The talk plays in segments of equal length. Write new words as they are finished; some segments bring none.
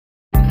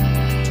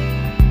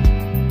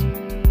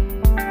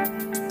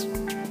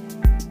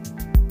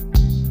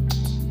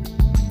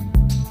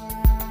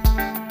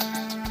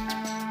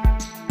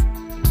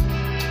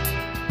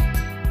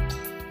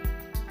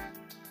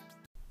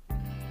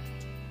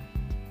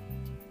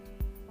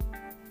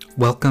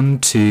Welcome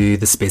to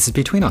The Spaces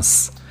Between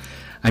Us.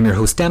 I'm your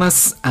host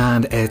Dennis,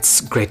 and it's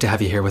great to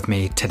have you here with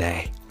me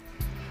today.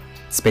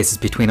 Spaces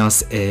Between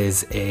Us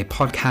is a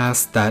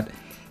podcast that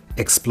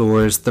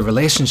explores the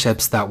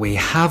relationships that we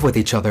have with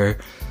each other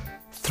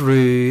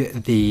through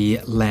the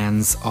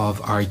lens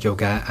of our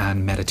yoga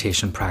and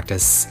meditation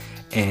practice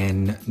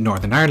in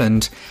Northern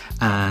Ireland,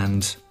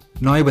 and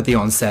now with the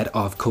onset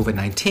of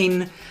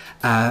COVID-19,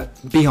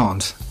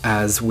 beyond,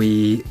 as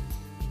we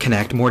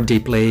connect more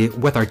deeply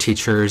with our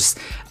teachers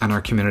and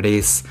our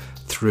communities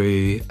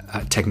through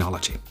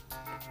technology.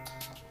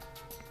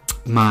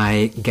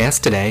 My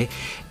guest today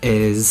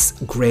is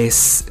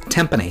Grace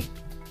Timpany.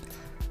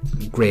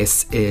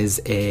 Grace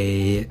is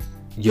a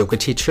yoga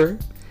teacher,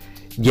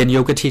 yin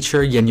yoga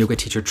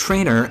teacher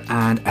trainer,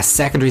 and a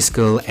secondary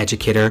school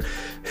educator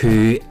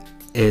who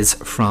is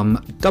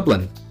from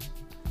Dublin.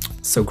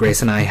 So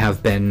Grace and I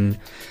have been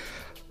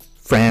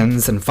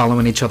friends and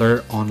following each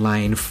other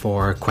online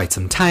for quite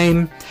some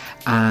time,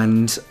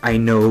 and I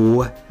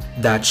know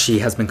that she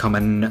has been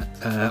coming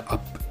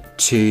up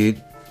to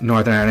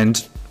Northern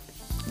Ireland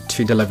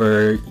to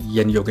deliver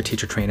yin yoga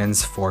teacher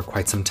trainings for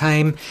quite some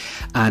time,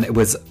 and it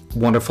was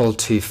wonderful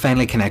to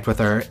finally connect with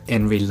her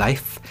in real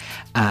life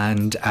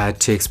and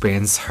to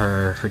experience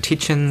her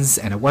teachings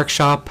in a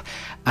workshop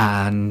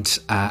and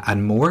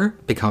more,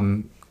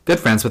 become good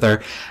friends with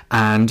her,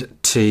 and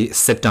to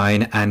sit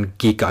down and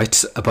geek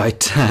out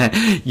about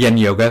yin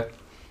yoga.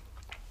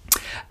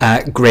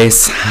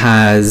 Grace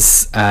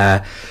has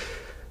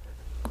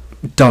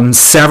done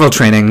several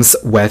trainings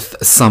with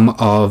some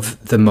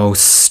of the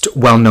most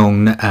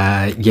well-known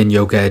yin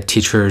yoga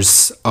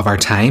teachers of our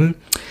time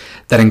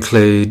that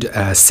include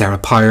Sarah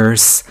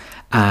Powers,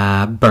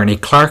 Bernie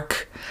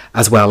Clark,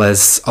 as well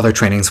as other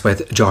trainings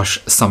with Josh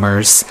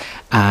Summers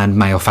and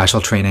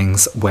myofascial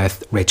trainings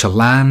with Rachel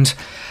Land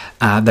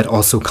that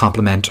also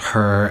complement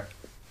her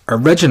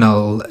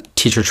original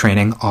teacher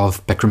training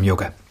of Bikram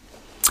yoga.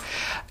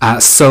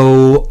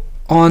 So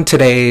on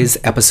today's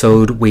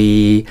episode,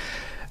 we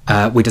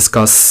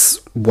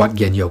discuss what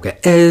yin yoga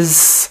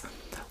is,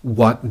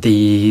 what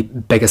the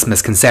biggest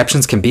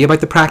misconceptions can be about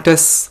the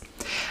practice,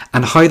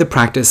 and how the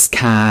practice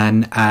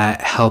can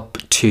help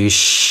to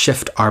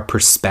shift our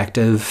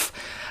perspective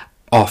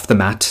off the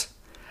mat,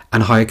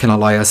 and how it can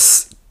allow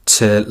us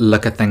to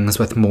look at things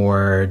with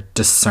more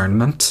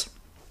discernment.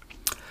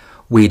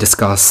 We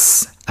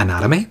discuss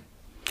anatomy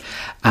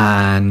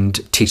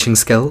and teaching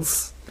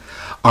skills,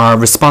 our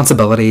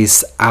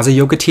responsibilities as a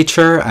yoga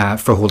teacher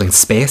for holding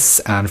space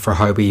and for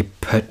how we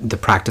put the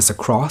practice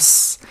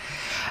across,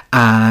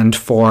 and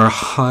for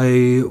how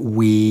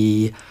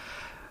we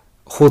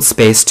hold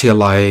space to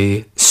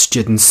allow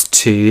students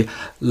to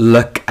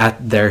look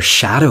at their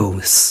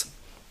shadows.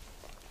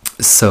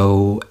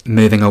 So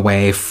moving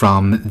away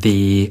from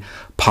the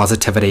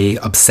positivity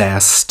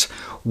obsessed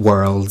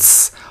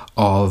worlds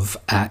of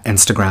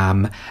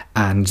Instagram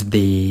and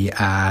the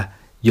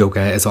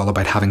yoga is all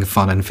about having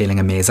fun and feeling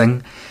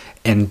amazing,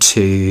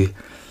 into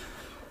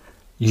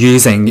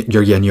using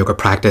your yin yoga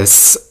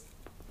practice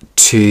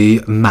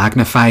to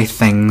magnify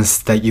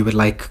things that you would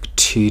like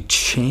to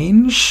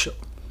change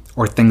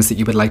or things that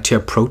you would like to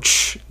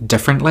approach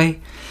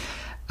differently.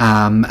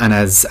 And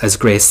as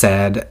Grace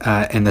said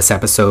in this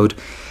episode,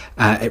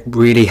 it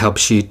really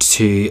helps you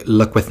to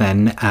look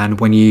within, and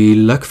when you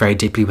look very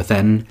deeply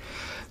within,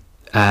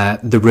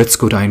 the roots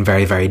go down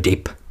very, very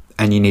deep,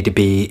 and you need to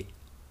be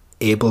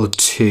able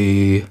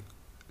to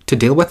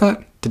deal with it,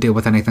 to deal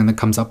with anything that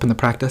comes up in the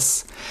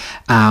practice,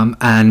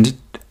 and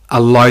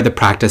allow the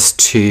practice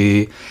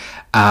to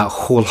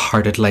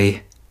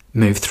wholeheartedly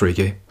move through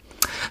you.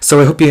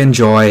 So I hope you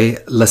enjoy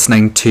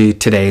listening to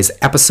today's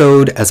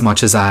episode as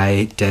much as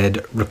I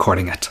did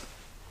recording it.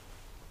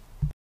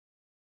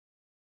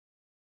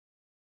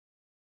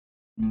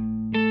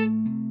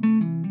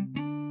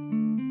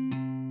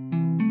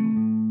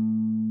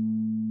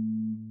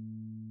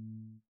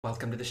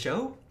 Welcome to the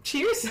show.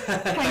 Cheers.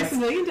 Thanks a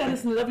million,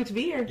 Dennis, and lovely to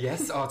be here.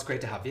 Yes, it's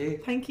great to have you.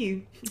 Thank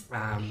you.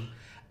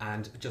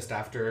 And just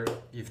after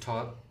you've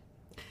taught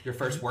your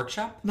first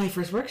workshop? My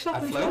first workshop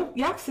at in Flow?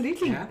 Yeah,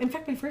 absolutely. Yeah. In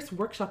fact, my first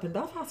workshop in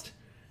Belfast.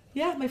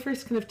 Yeah, my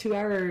first kind of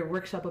 2-hour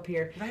workshop up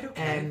here. Right,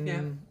 okay.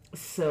 Yeah.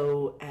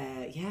 So,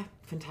 yeah,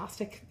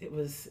 fantastic. It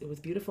was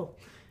beautiful.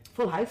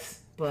 Full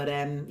house, but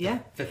yeah.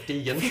 50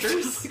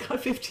 youngsters? I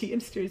got 50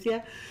 youngsters,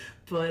 yeah.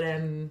 But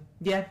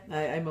yeah,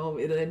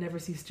 it never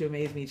ceases to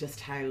amaze me just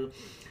how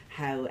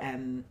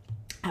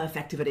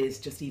effective it is,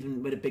 just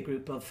even with a big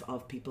group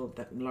of people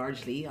that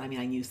largely, I mean,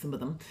 I knew some of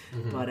them,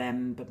 but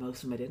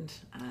most of them I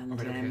didn't,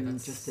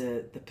 and just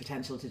the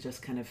potential to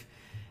just kind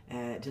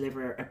of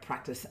deliver a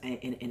practice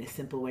in a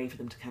simple way for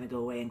them to kind of go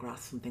away and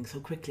grasp something so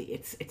quickly.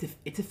 It's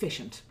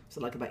efficient. So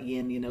like about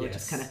yin, yes. It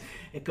just kind of,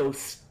 it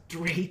goes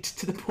straight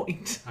to the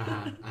point.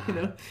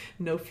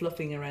 No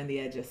fluffing around the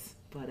edges.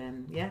 But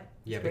yeah,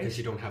 because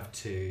you don't have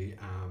to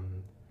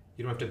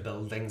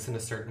build things in a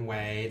certain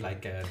way,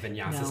 like a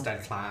vinyasa style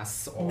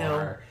class,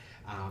 or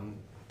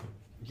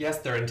yes,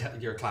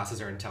 your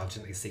classes are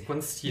intelligently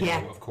sequenced, you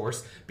know, of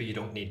course, but you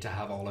don't need to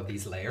have all of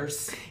these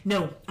layers.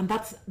 No, and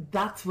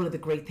that's one of the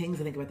great things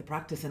I think about the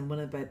practice, and one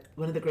of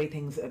the great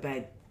things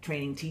about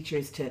training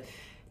teachers to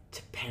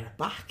pare it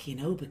back, you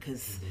know,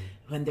 because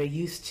when they're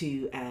used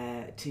to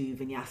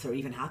vinyasa or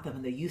even hatha,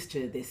 when they're used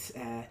to this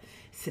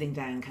sitting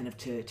down kind of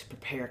to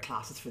prepare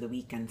classes for the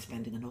week and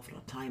spending an awful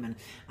lot of time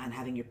and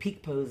having your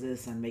peak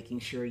poses and making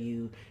sure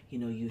you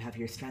have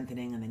your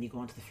strengthening, and then you go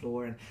onto the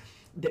floor, and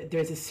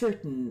there's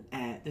certain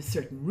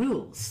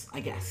rules,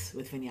 I guess,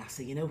 with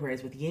vinyasa, you know,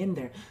 whereas with yin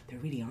there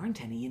really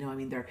aren't any, you know. I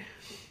mean,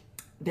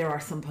 there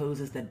are some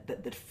poses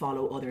that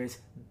follow others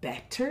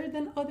better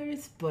than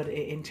others, but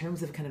in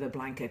terms of kind of a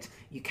blanket,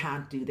 you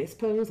can't do this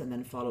pose and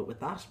then follow it with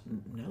that.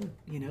 No,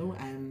 you know.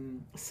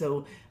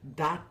 So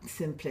that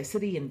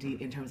simplicity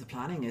in terms of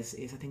planning is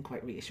I think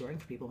quite reassuring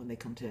for people when they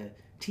come to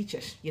teach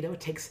it. You know,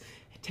 it takes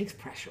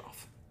pressure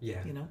off.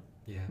 Yeah. You know.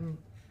 Yeah.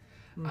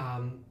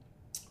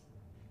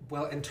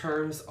 Well, in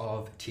terms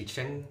of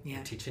teaching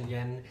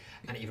yin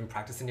and even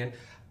practicing yin,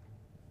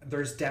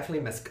 there's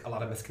definitely a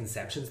lot of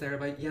misconceptions there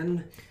about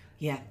yin.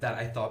 Yeah. That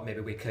I thought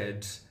maybe we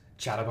could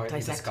chat about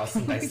and discuss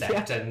and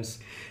dissect, and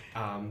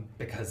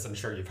because I'm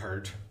sure you've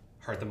heard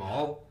them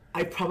all.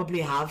 I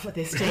probably have at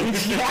this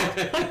stage.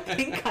 Yeah, I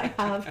think I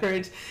have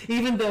heard.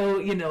 Even though,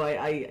 you know,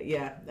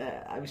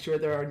 I'm sure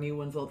there are new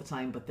ones all the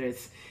time, but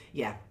there's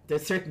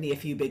certainly a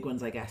few big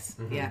ones, I guess.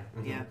 Yeah.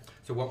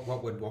 So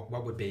what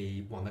would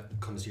be one that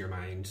comes to your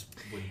mind?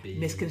 Would be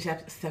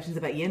misconceptions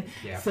about yin.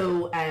 Yeah.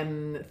 So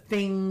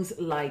things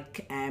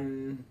like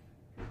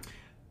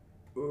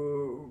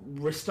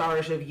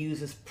restorative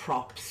uses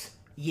props,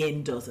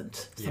 yin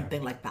doesn't,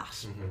 something like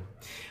that.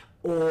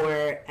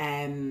 Or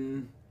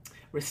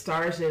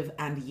restorative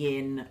and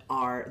yin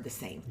are the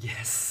same.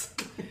 Yes.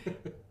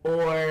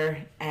 Or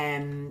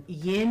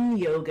yin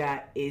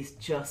yoga is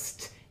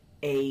just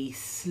a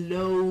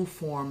slow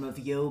form of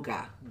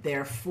yoga,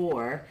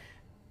 therefore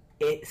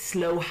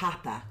slow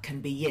hatha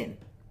can be yin.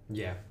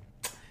 Yeah.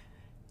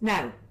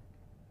 Now,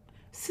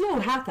 slow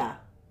hatha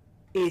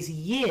is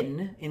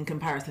yin in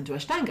comparison to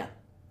Ashtanga.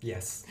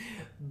 Yes.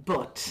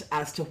 But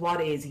as to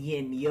what is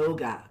yin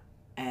yoga,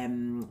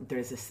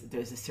 there's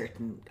a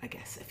certain, I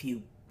guess,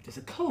 there's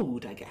a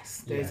code, I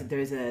guess. There's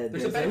a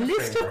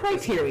list of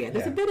criteria.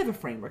 There's a bit of a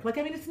framework. Like,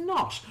 I mean, it's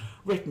not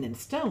written in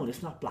stone.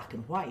 It's not black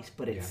and white,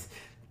 but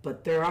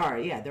but there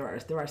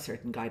are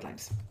certain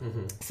guidelines.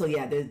 So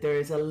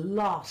there's a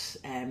lot.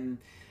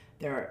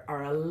 There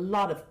are a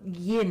lot of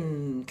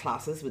yin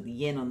classes with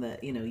yin on the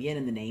yin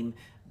in the name,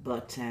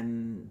 but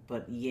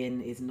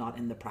yin is not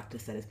in the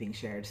practice that is being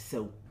shared.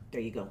 So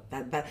there you go.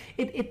 That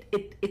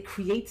it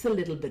creates a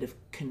little bit of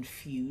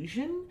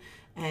confusion.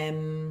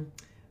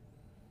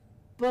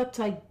 But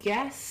I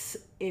guess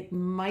it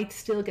might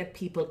still get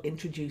people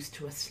introduced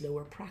to a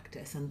slower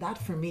practice, and that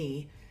for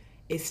me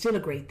is still a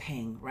great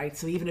thing, right?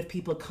 So even if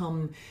people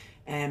come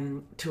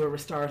to a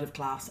restorative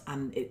class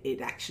and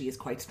it actually is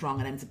quite strong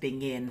and ends up being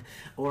yin,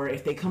 or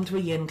if they come to a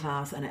yin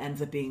class and it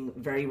ends up being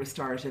very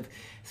restorative,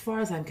 as far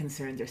as I'm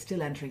concerned, they're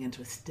still entering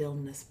into a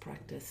stillness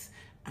practice,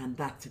 and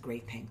that's a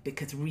great thing,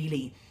 because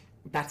really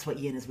that's what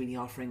yin is really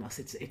offering us.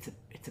 It's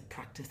a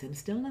practice in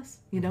stillness.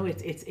 You know,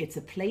 it's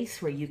a place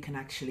where you can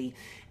actually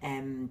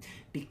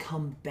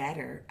become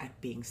better at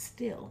being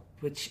still,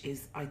 which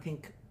is, I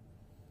think,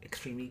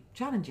 extremely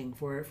challenging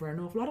for an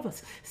awful lot of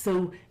us.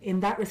 So in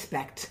that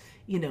respect,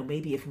 you know,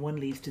 maybe if one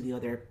leads to the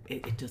other,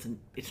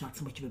 it's not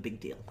so much of a big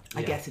deal.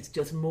 I guess it's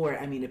just more,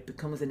 I mean, it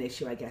becomes an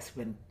issue, I guess,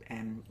 when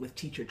with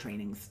teacher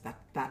trainings,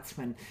 that's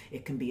when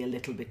it can be a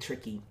little bit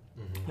tricky,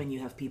 when you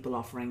have people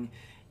offering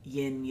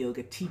yin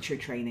yoga teacher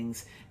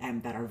trainings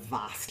that are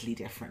vastly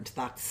different.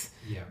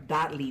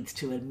 That leads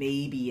to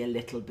maybe a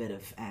little bit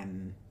of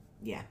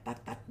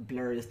that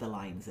blurs the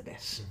lines a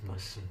bit.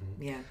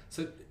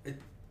 So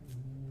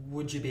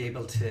would you be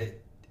able to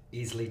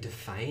easily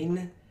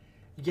define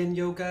yin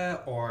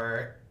yoga,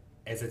 or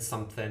is it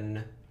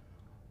something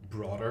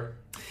broader?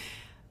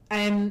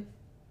 I mean,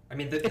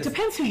 it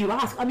depends who you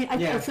ask. I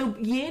mean, so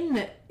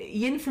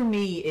yin for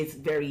me is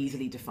very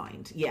easily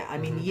defined. Yeah, I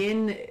mean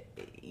yin,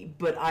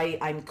 but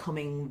I'm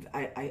coming,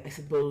 I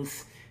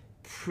suppose,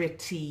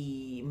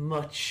 pretty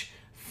much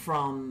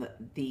from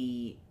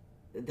the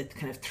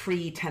kind of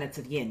three tenets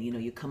of yin. You know,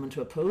 you come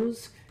into a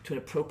pose to an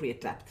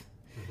appropriate depth.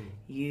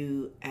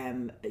 You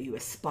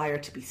aspire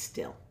to be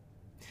still,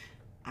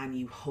 and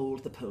you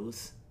hold the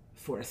pose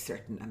for a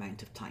certain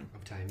amount of time.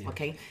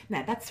 Okay,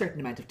 now that certain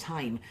amount of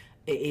time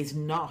is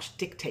not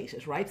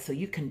dictated, right? So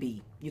you can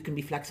be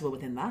flexible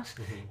within that.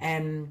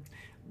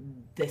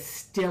 The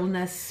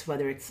stillness,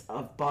 whether it's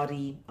of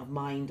body, of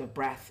mind, of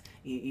breath,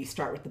 you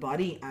start with the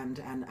body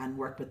and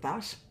work with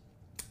that,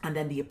 and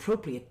then the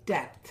appropriate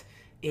depth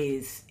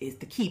is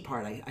the key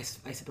part, I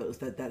suppose,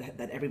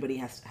 that everybody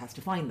has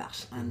to find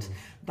that, and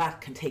that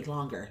can take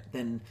longer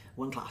than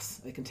one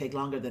class. It can take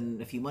longer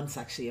than a few months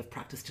actually of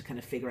practice to kind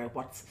of figure out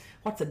what's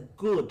a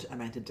good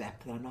amount of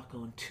depth that I'm not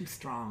going too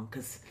strong,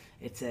 because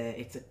it's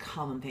a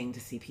common thing to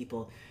see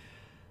people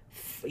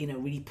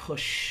really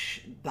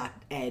push that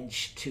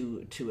edge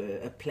to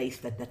a place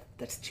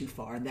that's too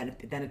far, and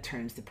then it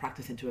turns the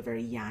practice into a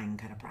very yang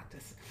kind of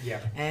practice.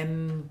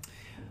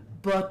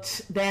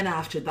 But then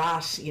after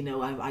that,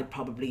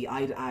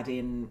 I'd add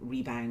in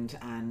rebound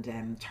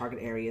and target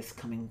areas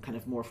coming kind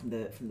of more from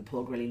the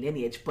Paul Grilley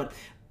lineage, but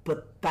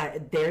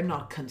that they're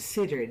not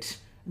considered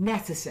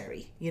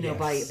necessary,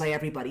 by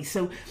everybody.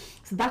 So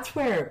that's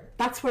where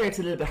it's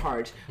a little bit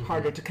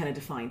harder to kind of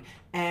define.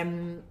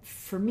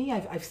 For me,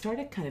 I've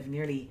started kind of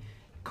nearly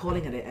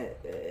calling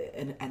it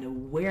an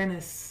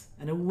awareness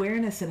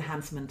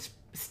enhancement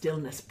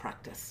stillness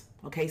practice.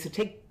 Okay, so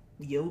take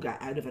yoga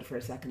out of it for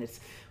a second. It's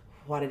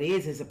what it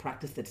is a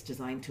practice that's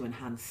designed to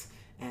enhance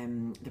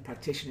the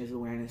practitioner's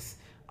awareness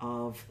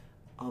of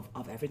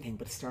everything,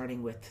 but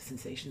starting with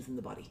sensations in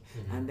the body,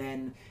 and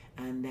then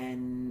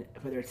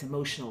whether it's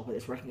emotional, whether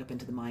it's working up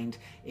into the mind,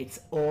 it's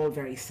all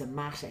very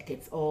somatic.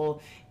 It's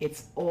all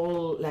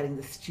letting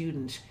the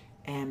student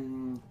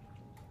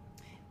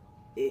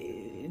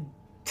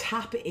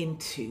tap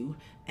into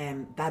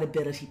that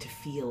ability to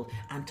feel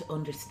and to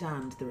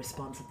understand the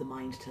response of the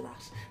mind to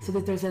that. So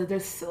that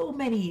there's so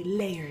many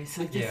layers.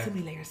 There's so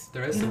many layers.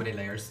 There is so many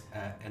layers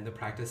in the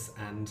practice,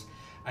 and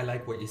I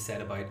like what you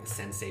said about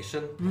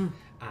sensation.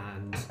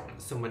 And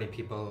so many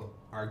people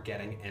are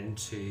getting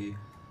into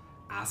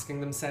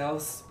asking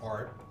themselves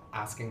or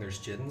asking their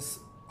students,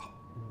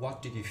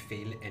 what do you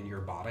feel in your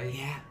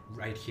body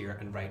right here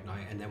and right now,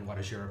 and then what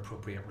is your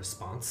appropriate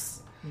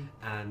response?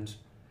 And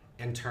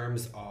in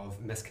terms of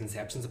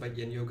misconceptions about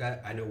yin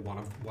yoga, I know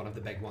one of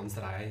the big ones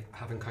that I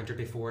have encountered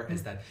before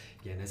is that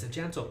yin is a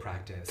gentle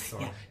practice,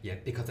 or yin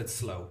because it's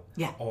slow,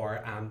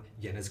 or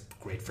yin is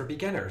great for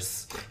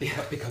beginners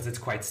because it's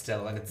quite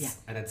still, and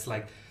it's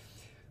like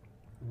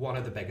one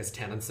of the biggest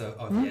tenets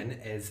of yin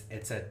is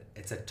it's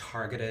a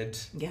targeted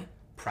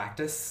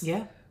practice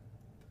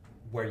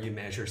where you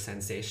measure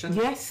sensation.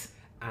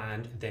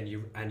 And then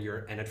you're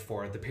in it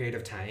for the period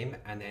of time,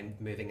 and then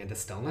moving into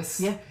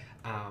stillness.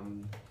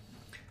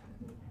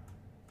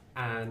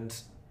 And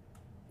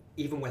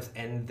even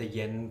within the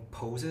yin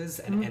poses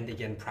and in the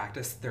yin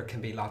practice, there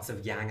can be lots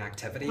of yang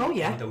activity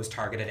in those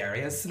targeted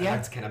areas. And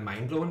that's kind of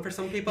mind-blowing for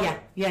some people.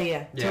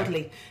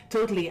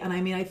 Totally. And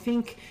I mean, I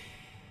think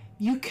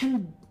you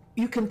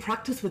can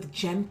practice with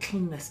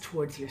gentleness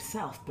towards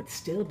yourself, but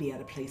still be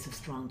at a place of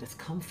strong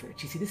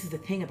discomfort. You see, this is the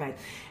thing about,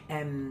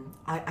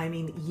 I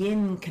mean,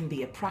 yin can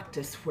be a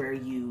practice where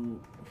you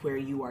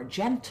are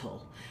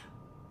gentle,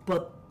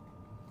 but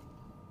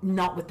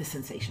not with the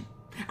sensation.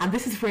 And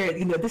this is where,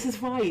 this is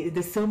why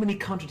there's so many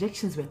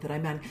contradictions with it. I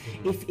mean,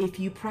 if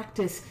you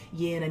practice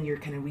yin and you're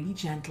kind of really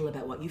gentle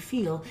about what you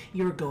feel,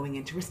 you're going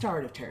into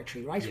restorative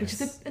territory, right? Which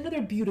is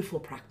another beautiful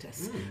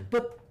practice.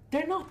 But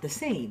they're not the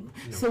same.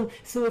 No.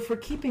 So if we're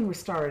keeping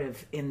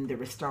restorative in the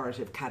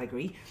restorative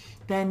category,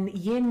 then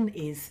yin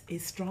is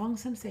strong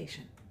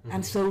sensation.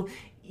 And so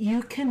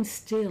you can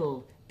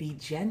still be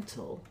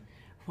gentle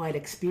while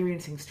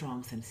experiencing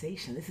strong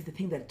sensation. This is the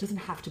thing, that it doesn't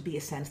have to be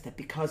a sense that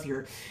because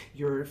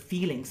you're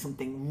feeling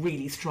something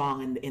really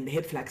strong in the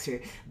hip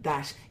flexor,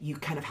 that you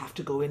kind of have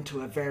to go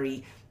into a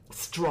very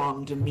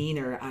strong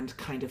demeanor and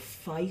kind of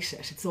fight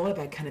it. It's all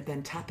about kind of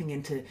then tapping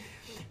into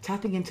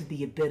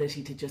the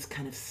ability to just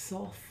kind of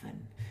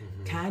soften.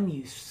 Can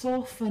you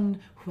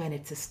soften when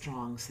it's a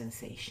strong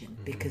sensation?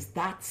 Because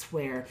that's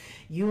where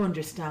you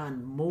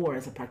understand more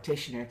as a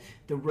practitioner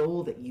the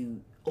role that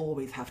you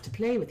always have to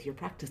play with your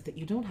practice, that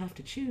you don't have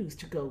to choose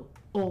to go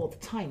all the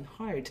time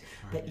hard,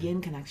 that yin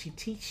can actually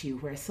teach you,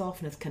 where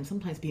softness can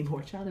sometimes be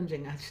more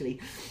challenging, actually.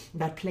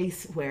 That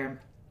place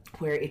where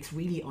it's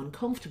really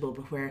uncomfortable,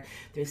 but where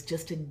there's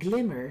just a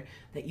glimmer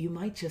that you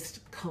might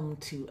just come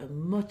to a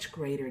much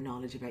greater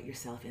knowledge about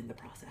yourself in the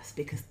process,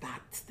 because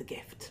that's the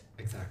gift.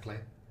 Exactly.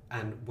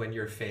 And when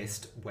you're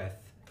faced with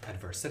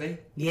adversity,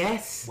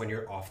 when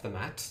you're off the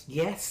mat,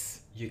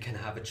 you can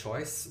have a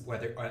choice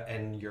whether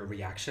in your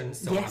reaction.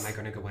 So am I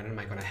going to go in and am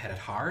I going to hit it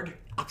hard?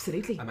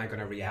 Absolutely. Am I going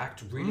to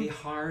react really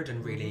hard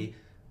and really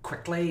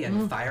quickly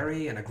and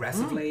fiery and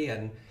aggressively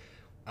and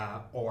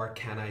or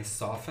can I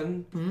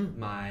soften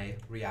my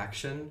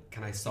reaction?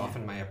 Can I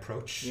soften my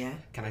approach?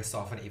 Can I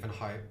soften even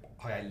how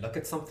I look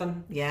at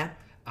something?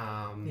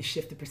 You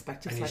shift the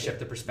perspective. And you shift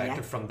the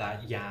perspective from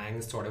that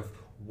yang sort of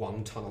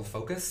one tunnel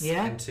focus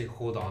into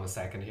hold on a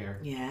second here.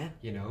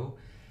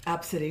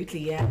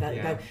 Absolutely,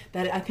 that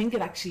I think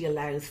it actually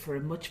allows for a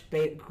much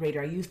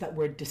greater, I use that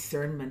word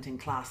discernment in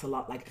class a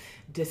lot, like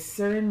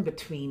discern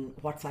between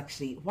what's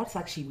actually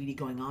really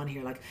going on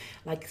here,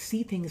 like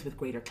see things with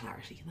greater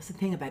clarity. That's the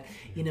thing about,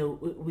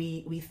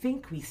 we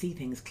think we see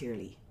things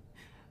clearly,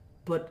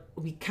 but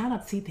we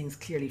cannot see things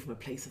clearly from a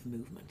place of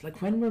movement.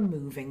 Like when we're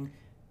moving,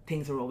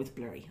 things are always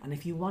blurry, and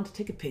if you want to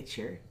take a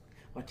picture,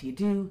 what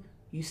do?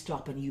 You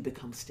stop and you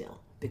become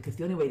still, because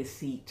the only way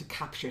to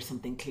capture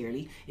something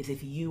clearly is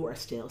if you are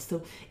still.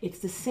 So it's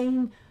the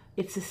same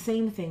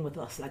thing with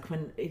us. Like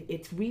when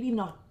it's really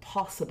not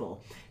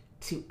possible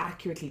to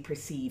accurately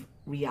perceive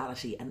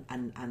reality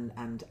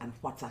and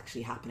what's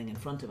actually happening in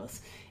front of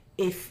us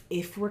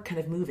if we're kind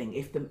of moving,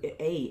 if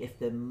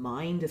the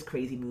mind is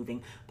crazy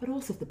moving, but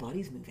also if the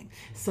body's moving.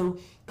 So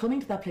coming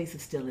to that place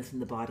of stillness in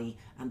the body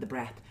and the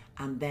breath,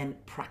 and then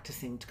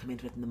practicing to come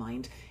into it in the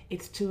mind,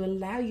 it's to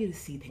allow you to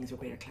see things with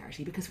greater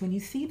clarity. Because when you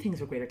see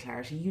things with greater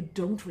clarity, you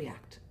don't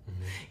react.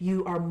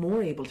 You are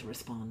more able to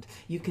respond.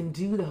 You can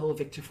do the whole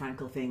Viktor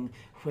Frankl thing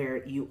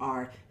where you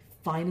are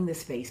finding the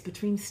space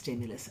between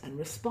stimulus and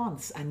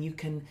response, and you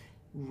can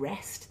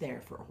rest there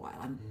for a while,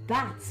 and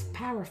that's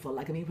powerful.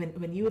 Like, I mean,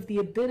 when you have the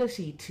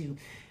ability to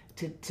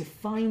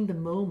find the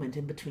moment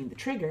in between the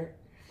trigger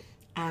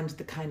and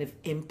the kind of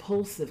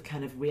impulsive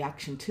kind of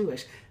reaction to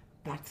it,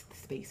 that's the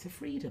space of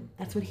freedom.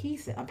 That's what he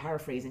said. I'm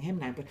paraphrasing him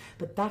now,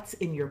 but that's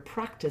in your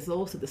practice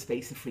also the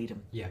space of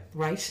freedom. Yeah.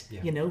 Right?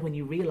 Yeah. You know, when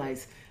you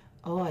realize,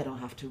 oh, I don't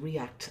have to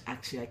react.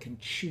 Actually, I can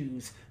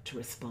choose to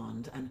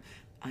respond. And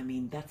I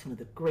mean, that's one of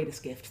the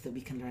greatest gifts that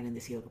we can learn in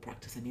this yoga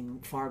practice. I mean,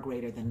 far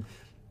greater than,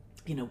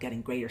 you know,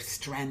 getting greater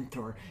strength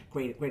or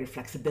greater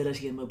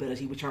flexibility and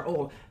mobility, which are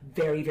all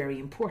very, very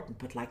important.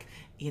 But like,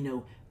 you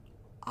know,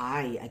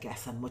 I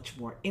guess I'm much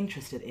more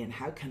interested in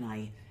how can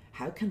I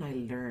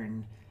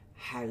learn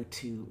how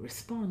to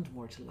respond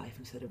more to life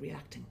instead of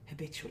reacting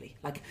habitually.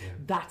 Like,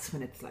 that's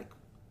when it's like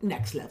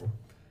next level.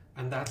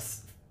 And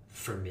that's,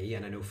 for me,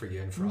 and I know for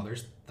you and for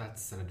others,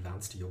 that's an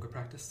advanced yoga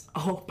practice.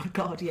 Oh my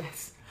God,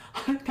 yes.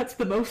 That's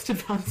the most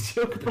advanced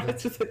yoga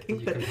practice, I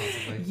think. That,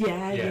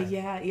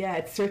 yeah.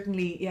 It's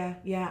certainly,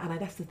 and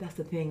that's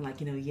the thing.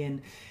 Like, you know,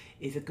 yin,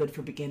 is it good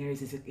for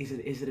beginners? Is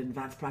it an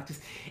advanced practice?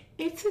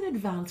 It's an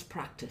advanced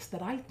practice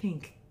that I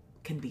think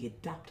can be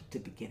adapted to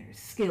beginners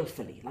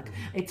skillfully. Like,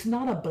 it's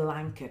not a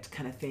blanket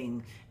kind of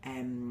thing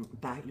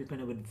that you're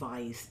going to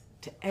advise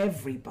to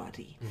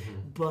everybody,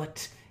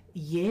 but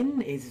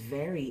yin is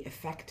very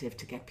effective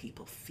to get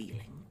people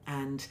feeling.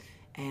 And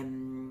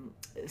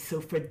so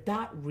for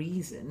that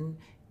reason,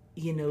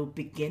 you know,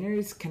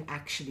 beginners can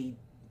actually,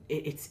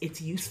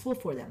 it's useful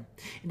for them.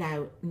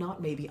 Now,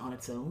 not maybe on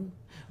its own,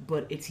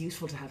 but it's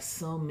useful to have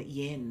some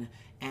yin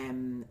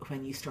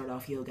when you start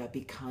off yoga,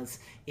 because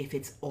if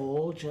it's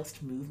all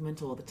just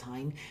movement all the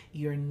time,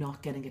 you're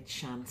not getting a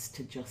chance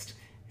to just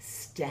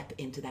step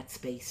into that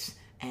space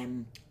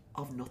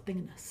of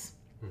nothingness,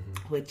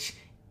 which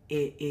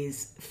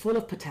is full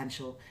of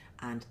potential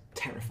and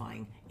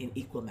terrifying in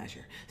equal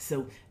measure.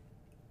 So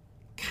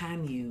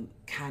can you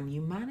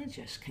manage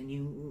it? Can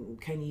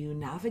you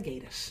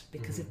navigate it?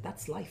 Because if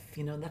that's life,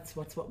 you know, that's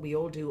what we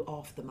all do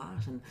off the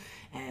mat.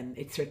 And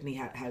it's certainly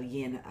how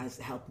yin has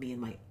helped me in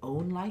my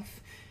own life,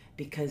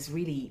 because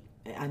really,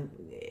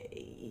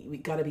 we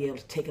got to be able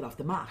to take it off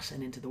the mat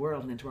and into the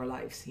world and into our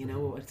lives. You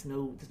know, there's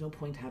no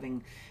point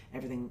having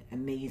everything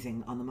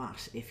amazing on the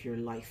mat if your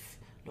life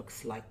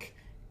looks like,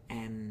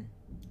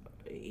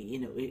 you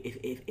know,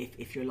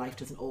 if your life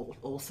doesn't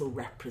also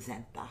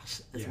represent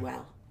that as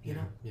well. You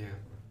know? Yeah,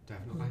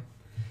 definitely.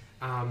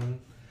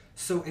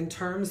 So in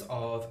terms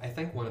of, I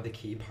think one of the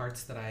key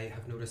parts that I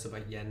have noticed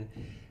about yin,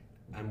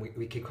 and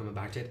we keep coming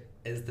back to it,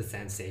 is the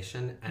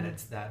sensation, and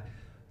it's that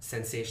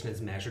sensation is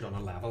measured on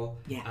a level.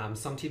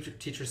 Some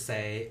teachers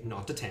say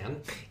 0 to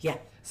 10.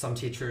 Some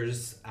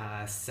teachers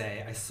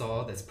say, I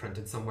saw this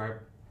printed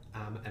somewhere,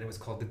 and it was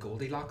called the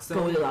Goldilocks zone.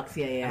 Goldilocks,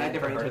 And I'd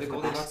never heard of the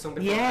Goldilocks zone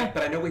before.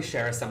 But I know we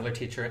share a similar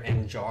teacher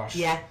in Josh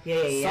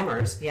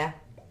Summers.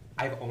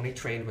 I've only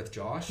trained with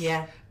Josh.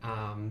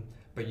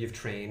 But you've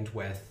trained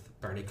with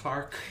Bernie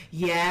Clark.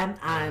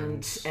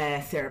 And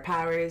Sarah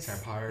Powers.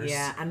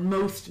 And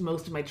most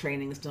of my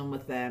training is done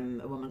with a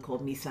woman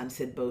called Misan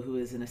Sidbo, who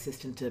is an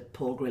assistant to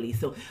Paul Grilly.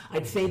 So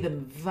I'd say the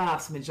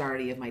vast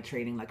majority of my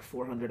training, like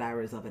 400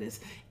 hours of it,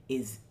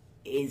 is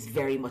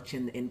very much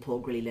in Paul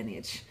Grilly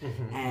lineage.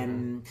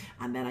 And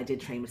then I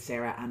did train with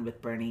Sarah and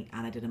with Bernie,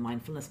 and I did a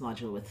mindfulness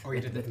module with you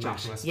did with the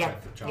Josh.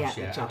 Mindfulness with Josh.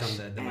 I've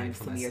done the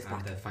mindfulness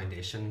and the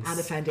foundations. And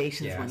the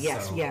foundations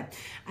one,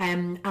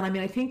 and I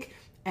mean, I think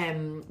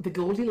the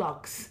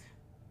Goldilocks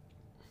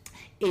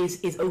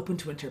is open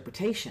to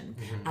interpretation.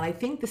 And I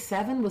think the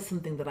 7 was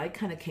something that I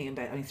kind of came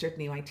about. I mean,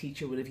 certainly my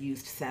teacher would have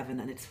used 7,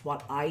 and it's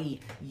what I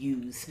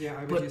use.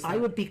 I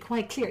would be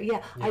quite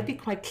clear. I'd be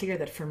quite clear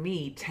that for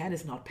me, 10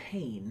 is not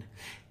pain.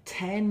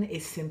 10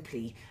 is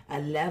simply a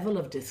level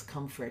of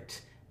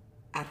discomfort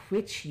at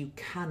which you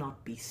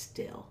cannot be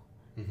still.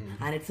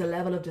 And it's a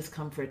level of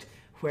discomfort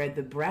where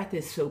the breath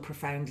is so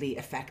profoundly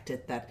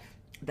affected that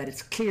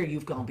it's clear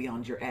you've gone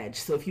beyond your edge.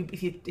 So if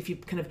you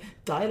kind of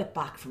dial it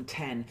back from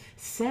 10,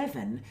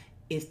 7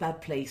 is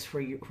that place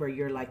where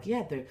you're like,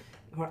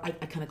 where I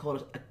kind of call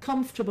it a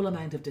comfortable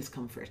amount of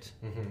discomfort.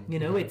 You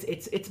know,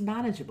 it's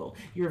manageable.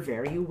 You're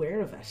very aware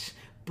of it,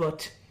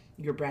 but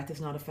your breath is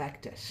not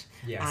affected.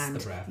 The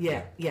breath.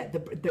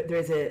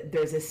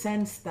 There's a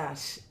sense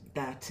that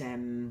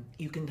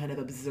you can kind of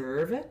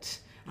observe it,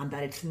 and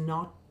that it's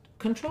not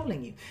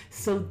controlling you.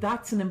 So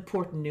that's an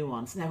important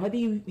nuance. Now, whether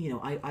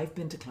I've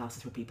been to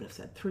classes where people have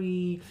said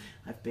 3,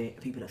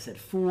 people have said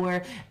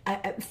 4.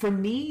 For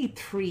me,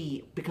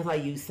 3, because I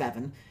use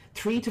 7,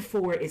 3 to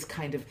 4 is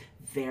kind of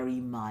very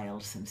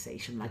mild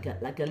sensation, like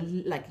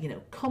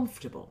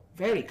comfortable,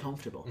 very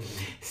comfortable.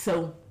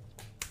 So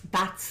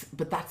that's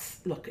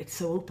look, it's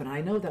so open.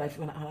 I know that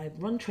when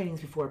I've run trainings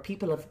before,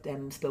 people have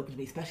spoken to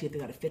me, especially if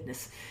they've got a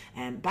fitness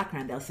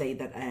background. They'll say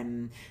that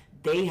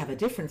they have a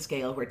different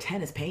scale where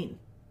 10 is pain.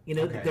 You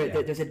know,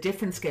 there's a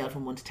different scale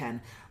from 1 to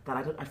 10 that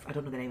I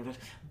don't know the name of it,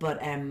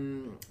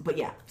 but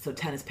yeah, so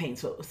 10 is pain.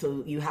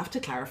 So you have to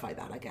clarify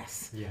that, I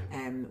guess.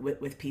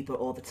 With people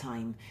all the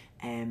time.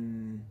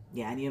 And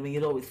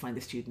you'll always find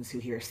the students who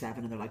hear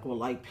 7 and they're like,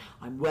 well,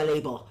 I'm well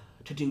able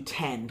to do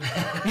 10.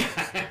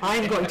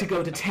 I'm going to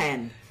go to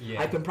 10.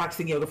 I've been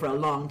practicing yoga for a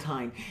long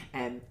time,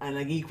 and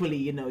like equally,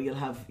 you'll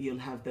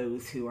have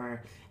those who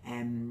are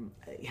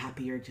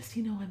happier. Just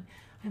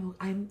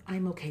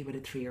I'm okay with a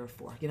 3 or a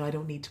 4. I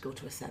don't need to go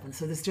to a 7.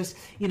 So there's just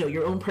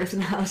your own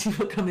personality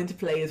will come into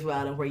play as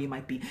well, and where you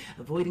might be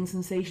avoiding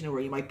sensation or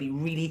where you might be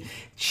really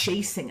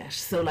chasing it.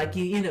 So like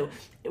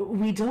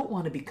we don't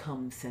want to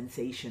become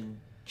sensation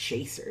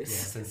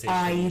chasers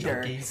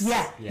either.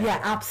 Yeah,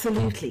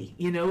 absolutely.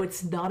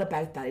 It's not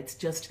about that. It's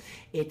just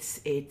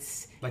it's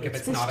like if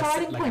it's not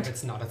a, like if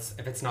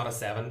it's not a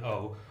 7,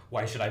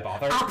 why should I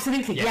bother?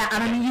 Absolutely. And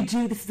I mean,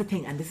 this is the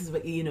thing, and this is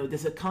what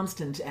there's a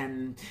constant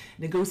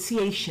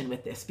negotiation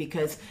with this,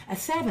 because a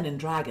 7 in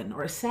dragon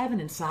or a 7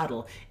 in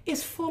saddle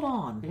is full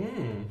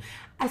on.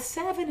 A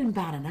 7 in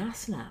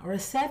Bananasana or a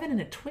 7 in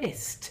a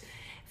twist,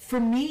 for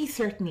me,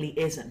 certainly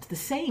isn't the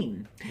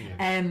same.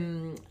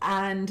 And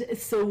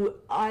so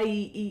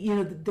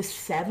the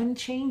 7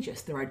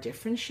 changes. There are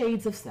different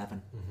shades of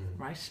 7,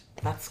 right?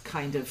 That's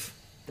kind of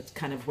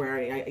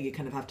where you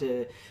kind of have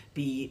to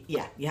be.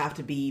 You have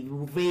to be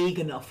vague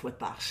enough with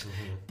that,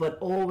 but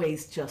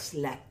always just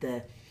let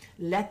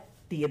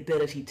the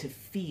ability to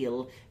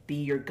feel be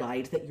your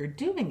guide that you're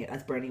doing it.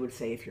 As Bernie would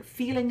say, if you're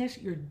feeling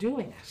it, you're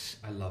doing it.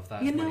 I love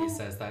that when he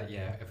says that.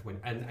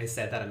 And I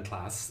said that in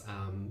class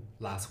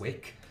last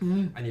week,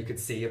 and you could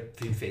see a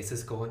few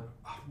faces going,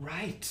 oh,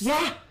 right.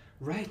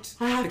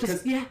 I have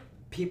because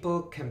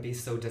people can be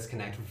so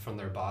disconnected from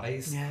their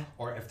bodies,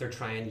 or if they're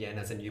trying yin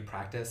as a new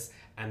practice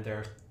and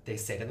they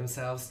say to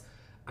themselves,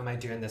 am I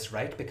doing this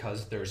right?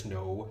 Because there's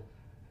no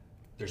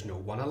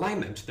one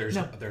alignment. There's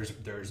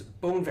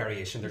bone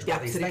variation. There's all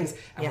these things.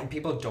 And when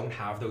people don't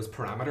have those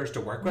parameters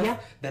to work with,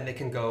 then they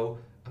can go,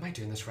 am I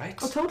doing this right?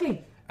 Oh,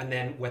 totally. And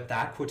then with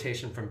that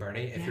quotation from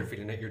Bernie, if you're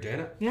feeling it, you're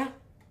doing it.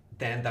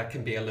 Then that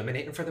can be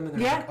illuminating for them, and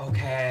they're like,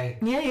 okay.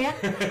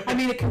 I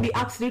mean, it can be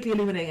absolutely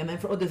illuminating, and then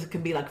for others it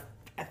can be like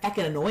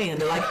fucking annoying, and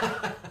they're like,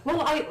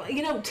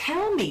 well,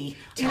 tell me,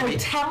 am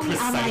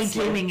I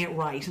doing it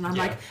right? And I'm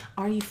like,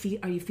 are you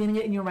feeling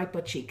it in your right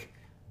butt cheek?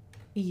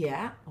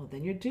 Yeah. Well,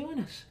 then you're doing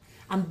it.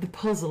 And the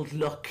puzzled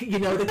look,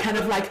 the kind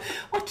of like,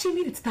 what do you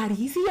mean it's that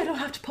easy? I don't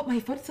have to put my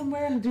foot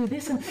somewhere and do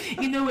this. And,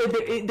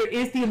 there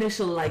is the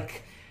initial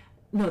like,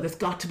 no, there's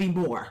got to be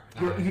more.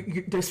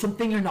 There's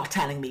something you're not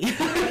telling me.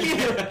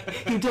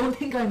 You don't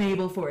think I'm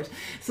able for it.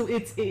 So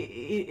there's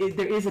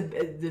a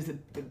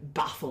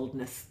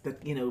baffledness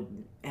that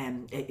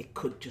it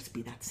could just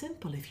be that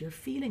simple. If you're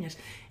feeling it,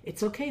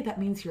 it's okay. That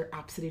means you're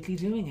absolutely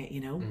doing it.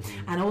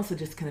 And also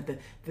just kind of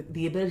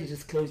the ability to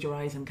just close your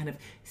eyes and kind of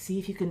see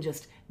if you can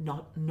just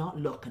not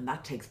look, and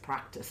that takes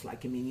practice.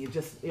 Like, I mean,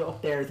 you're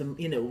up there.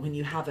 When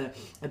you have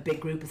a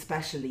big group,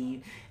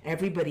 especially,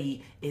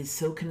 everybody is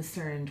so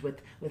concerned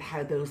with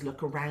how those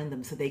look around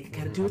them, so they can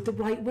kind of do it the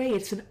right way.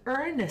 It's an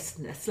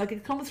earnestness, like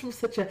it comes from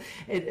such a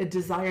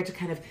desire to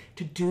kind of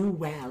to do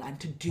well and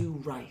to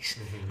do right.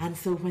 And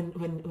so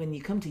when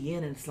you come to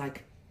yin, and it's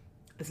like,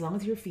 as long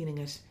as you're feeling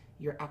it,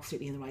 you're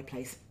absolutely in the right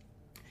place.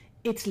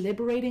 It's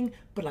liberating,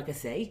 but like I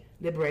say,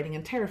 liberating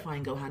and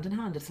terrifying go hand in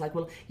hand. It's like,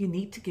 well, you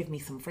need to give me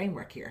some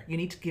framework here. You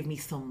need to give me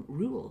some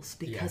rules,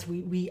 because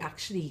we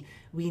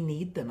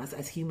need them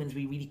as humans.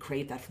 We really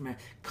crave that from a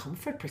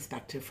comfort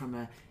perspective, from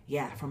a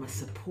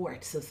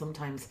support. So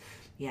sometimes,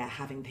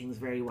 having things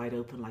very wide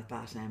open like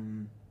that,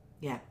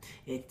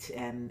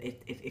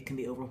 it can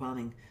be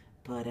overwhelming.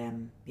 But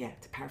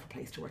it's a powerful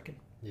place to work in.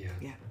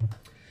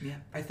 Yeah.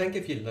 I think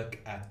if you look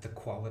at the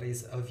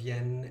qualities of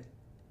yin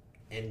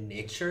in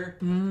nature,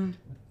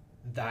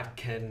 that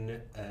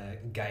can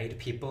guide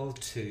people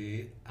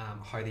to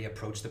how they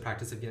approach the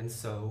practice of yin.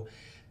 So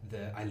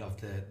I love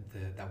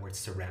that word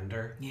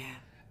surrender.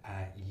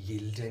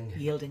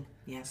 Yielding,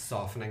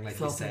 softening, like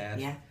you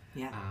said.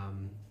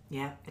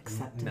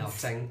 Acceptance,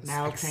 melting,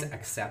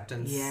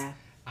 acceptance.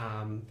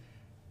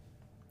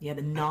 The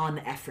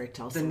non-effort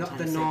also. The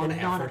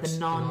non-effort, the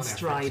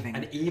non-striving.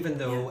 And even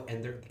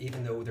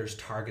though there's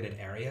targeted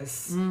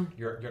areas,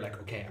 you're like,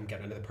 okay, I'm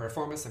getting into the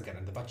piriformis, I'm getting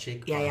into the butt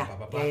cheek, blah, blah,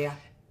 blah, blah.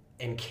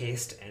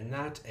 Encased in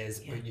that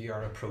is you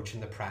are approaching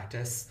the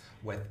practice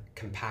with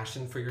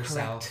compassion for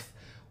yourself. Correct.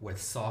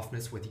 With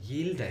softness, with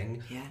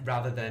yielding,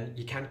 rather than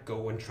you can't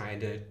go and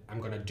I'm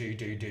going to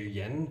do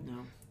yin.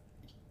 No.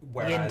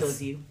 Whereas, yin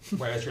does you.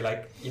 Whereas you're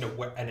like, in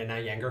an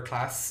Iyengar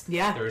class,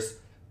 there's,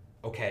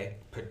 okay,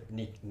 put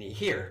knee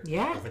here,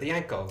 over the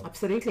ankle.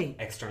 Absolutely.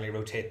 Externally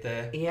rotate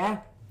the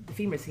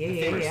femurs.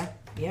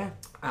 Yeah.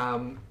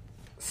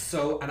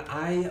 So, and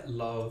I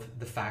love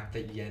the fact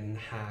that yin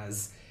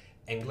has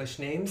English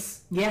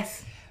names.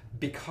 Yes.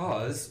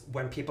 Because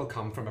when people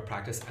come from a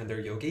practice and they're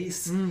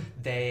yogis,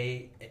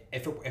 they,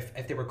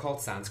 if they were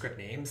called Sanskrit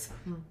names,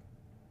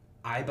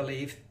 I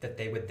believe that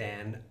they would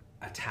then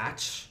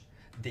attach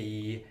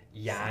the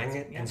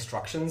yang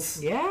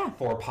instructions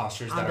for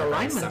postures that are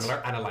very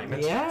similar, and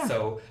alignment.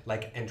 So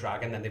like in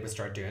dragon, then they would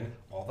start doing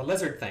all the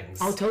lizard things.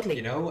 Oh, totally.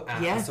 You know,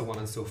 and so on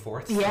and so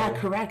forth. Yeah,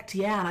 correct.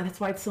 Yeah, and that's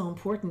why it's so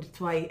important. It's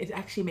why it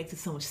actually makes it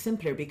so much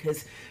simpler,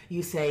 because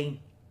you say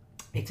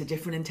it's a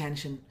different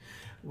intention.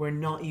 We're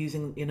not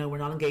using, we're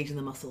not engaging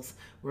the muscles.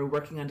 We're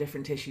working on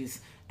different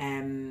tissues.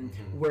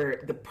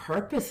 Where the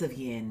purpose of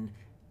yin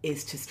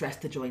is to stress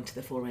the joint to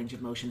the full range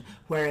of motion,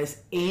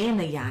 whereas in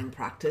a yang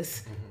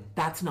practice,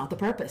 that's not the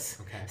purpose.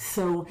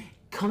 So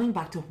coming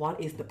back to what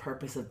is the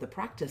purpose of the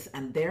practice,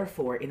 and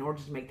therefore, in order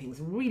to make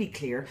things really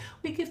clear,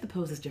 we give the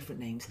poses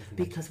different names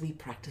because we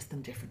practice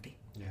them differently.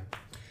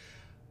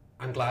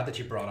 I'm glad that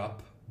you brought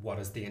up what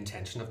is the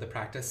intention of the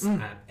practice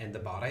in the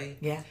body.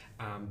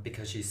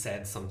 Because you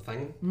said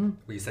something, well,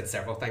 you said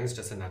several things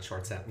just in that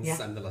short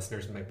sentence, and the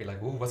listeners might be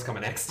like, "Ooh, what's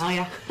coming next?"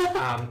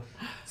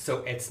 So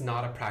it's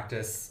not a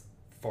practice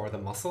for the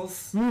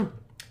muscles.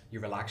 You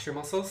relax your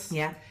muscles.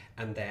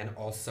 And then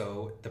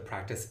also the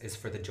practice is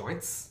for the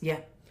joints.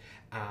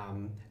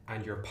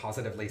 And you're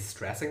positively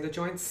stressing the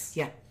joints.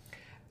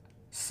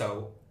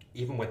 So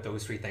even with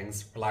those three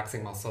things,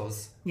 relaxing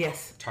muscles,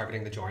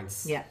 targeting the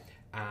joints,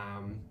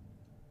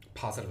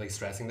 positively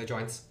stressing the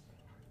joints,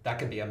 that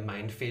can be a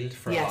minefield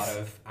for a lot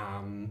of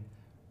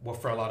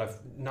for a lot of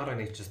not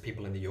only just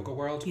people in the yoga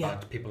world,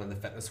 but people in the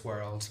fitness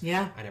world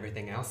and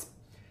everything else,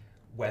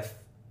 with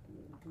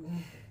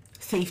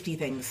safety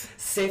things.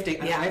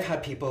 And I've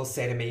had people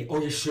say to me, "Oh,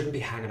 you shouldn't be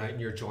hanging out in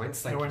your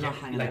joints. Like, no, we're not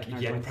hanging out in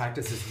our yin joints.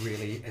 practice is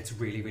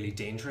really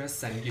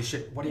dangerous, and you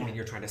should." What do you mean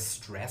you're trying to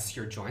stress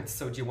your joints?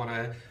 So do you want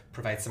to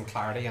provide some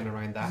clarity in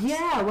around that?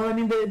 Yeah, well, I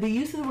mean, the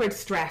use of the word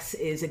stress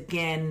is,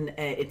 again,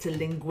 it's a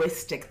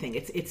linguistic thing.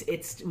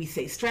 It's we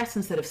say stress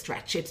instead of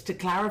stretch. It's to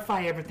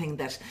clarify everything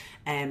that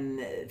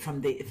from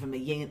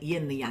the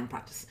yin the yang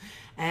practice.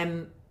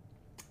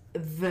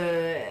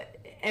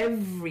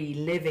 Every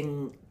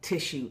living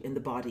tissue in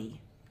the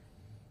body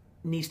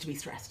needs to be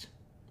stressed,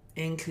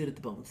 included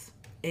the bones,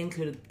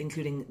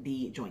 including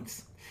the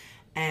joints.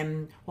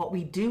 What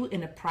we do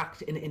in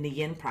a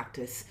yin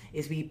practice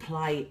is we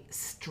apply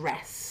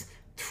stress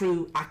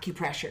through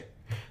acupressure,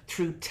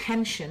 through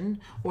tension,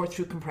 or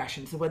through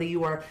compression. So whether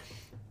you are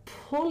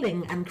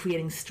pulling and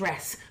creating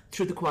stress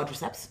through the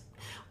quadriceps,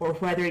 or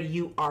whether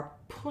you are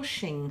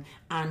pushing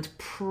and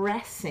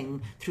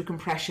pressing through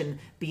compression,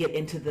 be it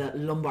into the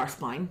lumbar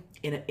spine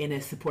in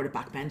a supported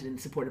back bend, in a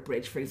supported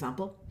bridge, for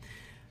example,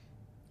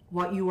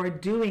 what you are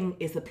doing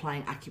is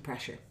applying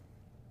acupressure.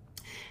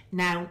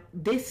 Now,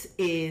 this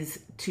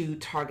is to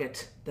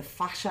target the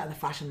fascia and the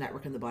fascial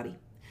network in the body,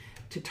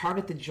 to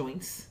target the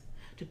joints,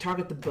 to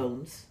target the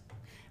bones,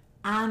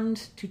 and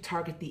to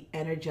target the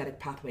energetic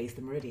pathways,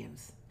 the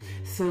meridians.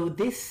 So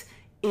this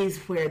is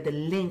where the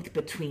link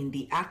between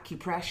the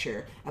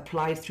acupressure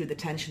applied through the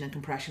tension and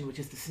compression, which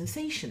is the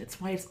sensation. It's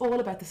why it's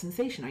all about the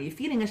sensation. Are you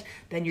feeling it?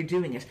 Then you're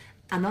doing it.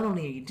 And not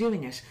only are you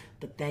doing it,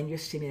 but then you're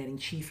stimulating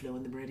chi flow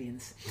in the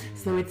meridians.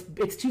 So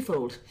it's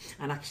twofold.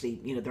 And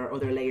actually, there are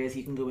other layers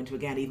you can go into,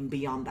 again, even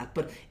beyond that.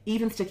 But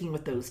even sticking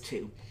with those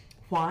two,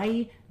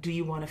 why do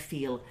you want to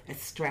feel a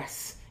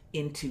stress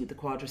into the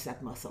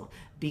quadricep muscle?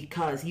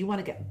 Because you want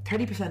to get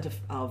 30%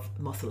 of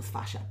muscle is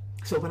fascia.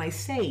 So when I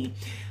say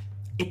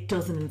it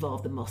doesn't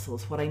involve the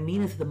muscles, what I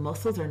mean is the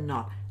muscles are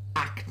not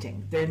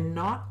acting, they're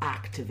not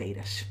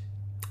activated,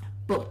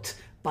 but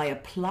by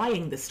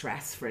applying the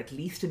stress for at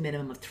least a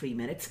minimum of 3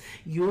 minutes,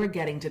 you're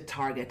getting to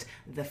target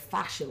the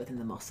fascia within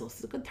the muscles.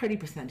 It's a good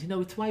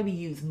 30%. It's why we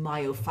use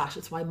myofascia.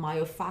 It's why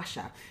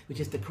myofascia,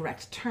 which is the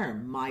correct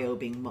term, myo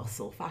being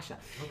muscle, fascia.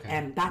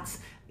 And that's,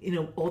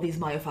 all these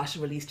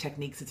myofascial release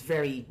techniques. It's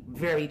very,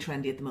 very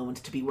trendy at the moment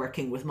to be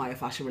working with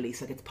myofascial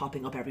release. Like, it's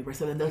popping up everywhere.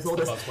 So then there's all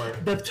this,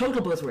 the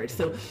total buzzword.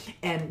 So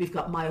we've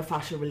got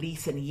myofascial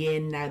release and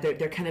yin. Now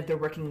they're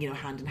working,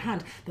 hand in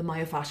hand. The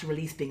myofascial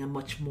release being a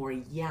much more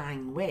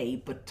yang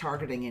way, but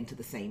targeting into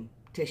the same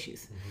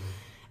tissues.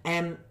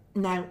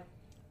 Now,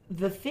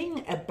 the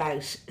thing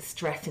about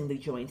stressing the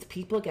joints,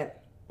 people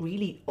get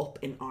really up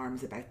in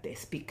arms about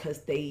this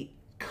because they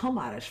come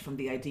at it from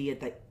the idea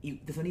that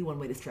there's only one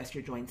way to stress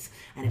your joints,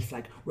 and it's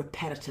like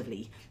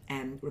repetitively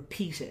and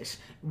repeat it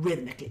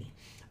rhythmically.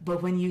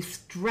 But when you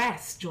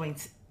stress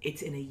joints,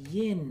 it's in a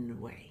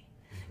yin way.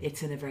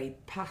 It's in a very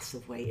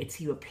passive way. It's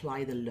you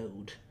apply the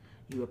load.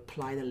 You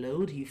apply the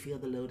load, you feel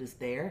the load is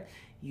there,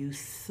 you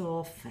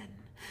soften.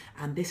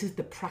 And this is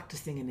the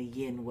practicing in a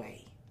yin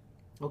way.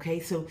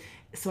 Okay, so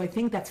I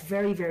think that's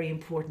very, very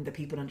important that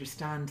people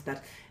understand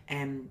that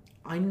I'm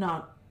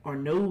not, or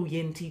no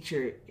yin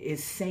teacher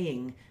is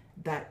saying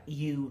that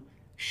you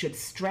should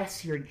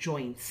stress your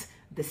joints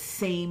the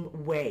same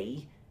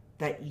way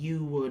that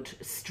you would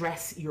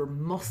stress your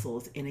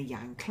muscles in a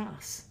yang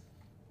class,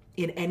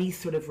 in any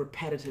sort of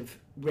repetitive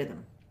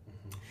rhythm.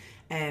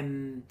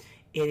 It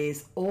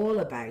is all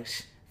about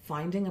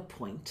finding a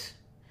point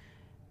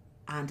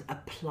and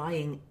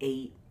applying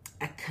a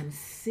a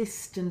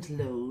consistent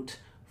load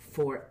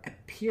for a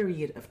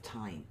period of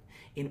time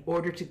in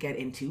order to get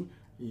into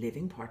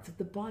living parts of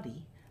the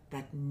body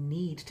that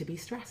need to be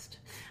stressed.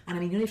 And I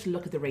mean, you have to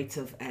look at the rates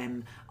of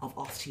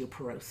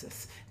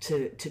osteoporosis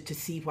to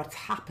see what's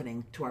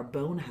happening to our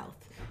bone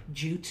health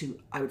due to,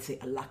 I would say,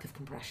 a lack of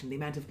compression. The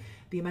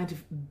amount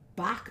of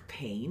back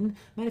pain,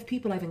 the amount of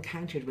people I've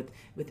encountered with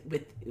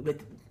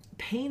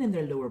pain in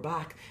their lower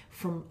back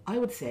from, I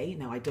would say,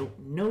 now I don't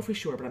know for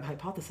sure, but I'm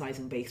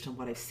hypothesizing based on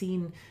what I've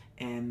seen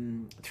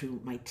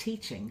through my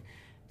teaching,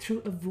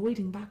 through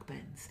avoiding back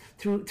bends,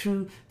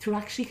 through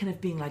actually kind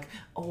of being like,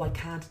 oh, I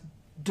can't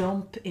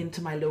dump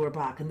into my lower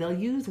back, and they'll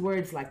use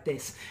words like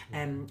this,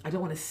 I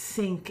don't want to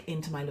sink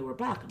into my lower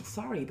back. I'm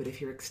sorry, but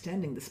if you're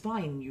extending the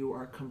spine, you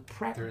are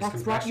compressing.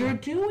 That's what you're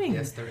doing.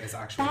 Yes, there is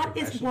actually that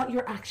is what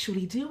you're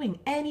actually doing.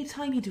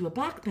 Anytime you do a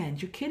back bend,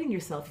 you're kidding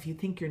yourself if you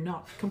think you're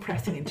not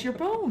compressing into your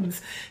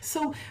bones.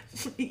 So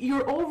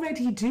you're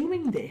already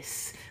doing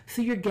this,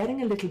 so you're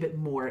getting a little bit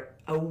more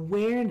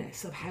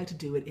awareness of how to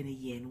do it in a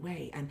yin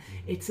way. And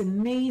it's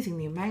amazing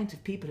the amount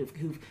of people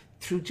who've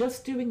through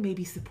just doing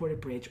maybe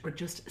supported bridge or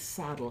just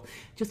saddle,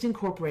 just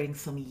incorporating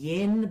some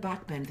yin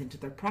back bend into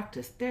their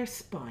practice, their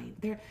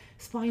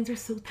spines are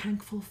so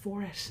thankful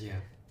for it. Yeah.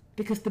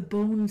 Because the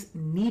bones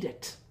need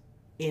it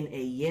in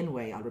a yin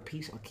way. I'll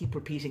keep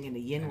repeating in a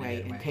yin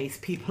way in case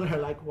people are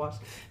like, what?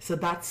 So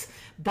that's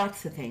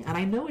the thing. And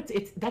I know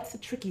that's a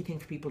tricky thing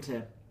for people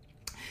to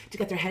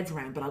get their heads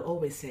around, but I'll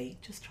always say,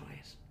 just try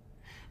it.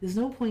 There's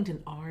no point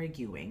in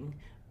arguing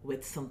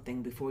with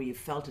something before you've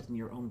felt it in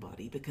your own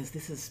body, because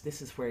this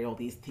is where all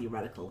these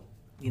theoretical,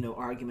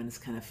 arguments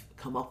kind of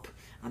come up,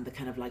 and the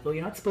kind of like, oh,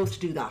 you're not supposed to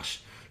do that,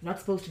 you're not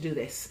supposed to do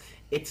this.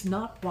 It's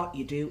not what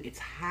you do, it's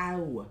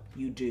how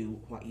you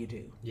do what you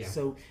do. Yeah.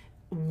 So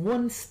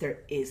once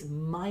there's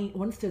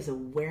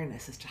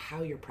awareness as to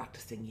how you're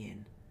practicing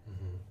yin,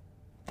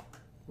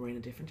 we're in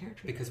a different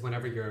territory. Because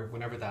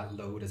whenever that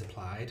load is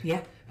applied,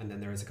 and then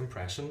there is a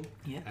compression,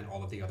 and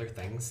all of the other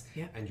things,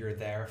 and you're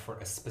there for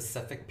a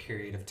specific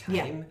period of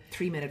time.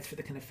 3 minutes for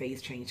the kind of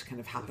phase change to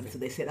kind of happen. So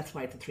they say that's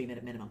why it's a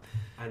 3-minute minimum.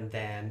 And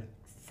then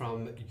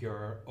from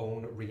your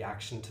own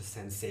reaction to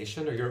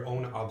sensation, or your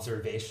own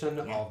observation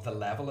of the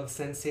level of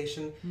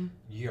sensation,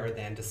 you're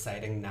then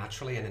deciding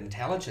naturally and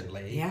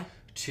intelligently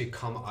to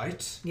come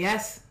out.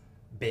 Yes.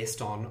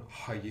 Based on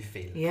how you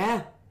feel.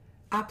 Yeah.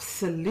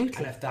 Absolutely.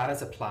 And if that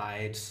is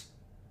applied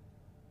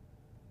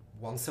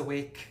once a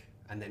week,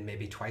 and then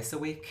maybe twice a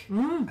week,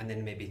 and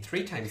then maybe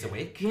 3 times a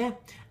week. Yeah.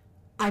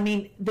 I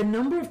mean, the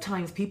number of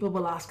times people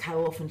will ask,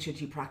 how often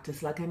should you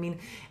practice? Like, I mean,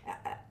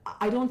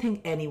 I don't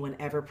think anyone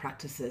ever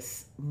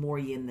practices more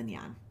yin than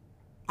yang.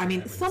 I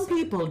mean, some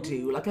people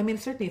do. Like, I mean,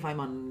 certainly if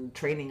I'm on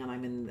training and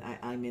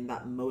I'm in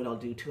that mode, I'll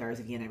do 2 hours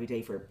of yin every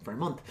day for a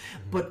month.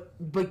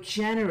 But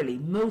generally,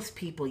 most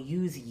people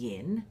use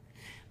yin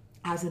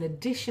as an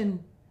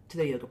addition to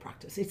their yoga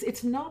practice.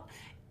 It's not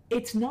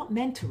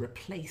meant to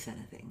replace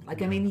anything.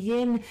 Like, I mean,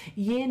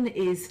 yin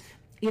is,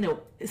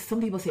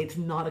 some people say it's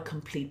not a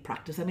complete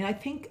practice. I mean, I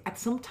think at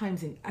some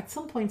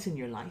points in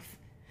your life,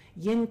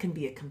 yin can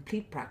be a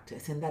complete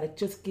practice in that it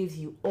just gives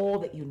you all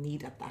that you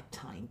need at that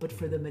time. But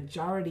for the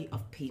majority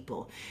of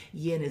people,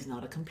 yin is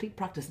not a complete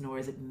practice, nor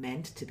is it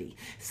meant to be.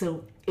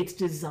 So it's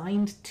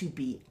designed to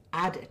be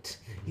added.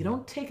 You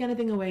don't take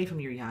anything away from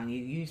your yang.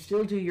 You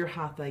still do your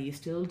hatha, you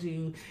still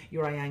do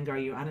your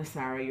iyengar, your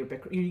anusara, your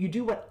bikram. You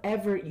do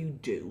whatever you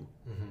do.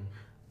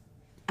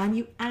 And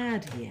you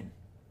add yin.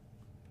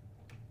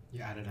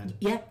 You add it in.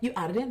 Yeah, you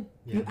add it in.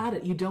 Yeah. You add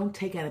it. You don't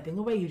take anything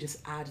away. You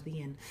just add the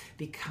in,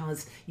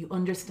 because you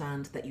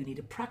understand that you need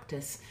to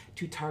practice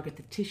to target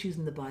the tissues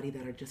in the body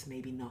that are just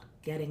maybe not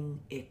getting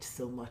it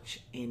so much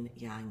in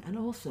yang. And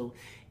also,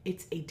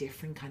 it's a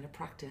different kind of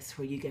practice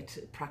where you get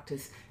to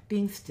practice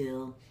being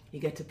still. You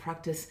get to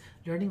practice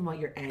learning what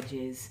your edge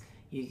is.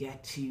 You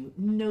get to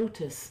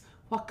notice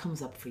what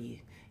comes up for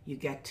you. You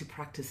get to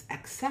practice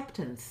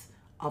acceptance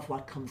of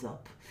what comes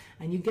up,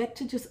 and you get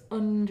to just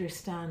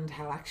understand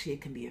how actually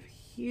it can be a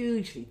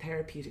hugely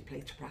therapeutic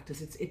place to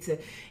practice. It's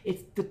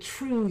the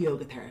true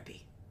yoga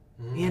therapy.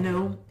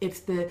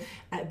 It's the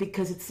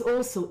because it's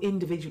also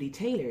individually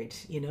tailored.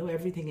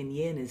 Everything in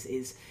yin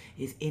is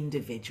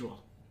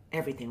individual.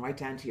 Everything, right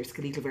down to your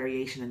skeletal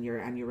variation and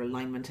your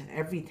alignment, and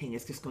everything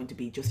is just going to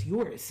be just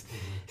yours.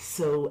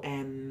 So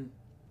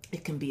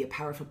it can be a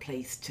powerful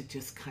place to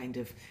just kind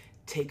of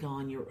take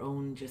on your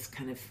own, just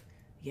kind of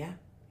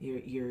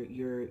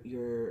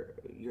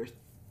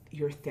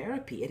your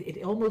therapy.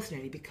 It almost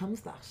nearly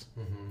becomes that.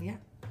 Yeah,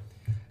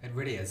 it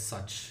really is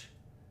such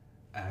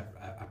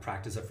a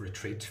practice of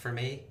retreat for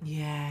me.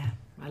 Yeah,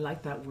 I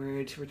like that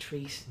word,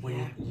 retreat.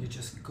 When you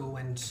just go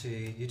into,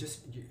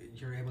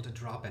 you're able to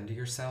drop into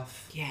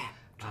yourself. Yeah.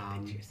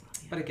 Into yourself,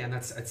 yeah. But again,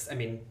 I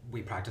mean,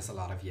 we practice a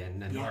lot of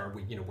yin, and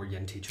we're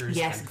yin teachers.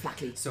 Yes,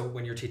 exactly. So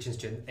when you're teaching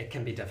yin, it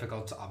can be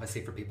difficult,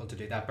 obviously, for people to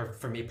do that. But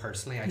for me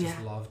personally, I just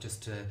love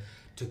just to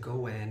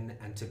go in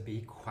and to be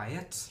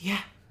quiet.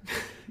 Yeah.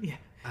 Yeah.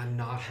 And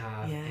not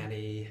have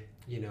any,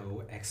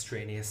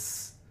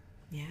 extraneous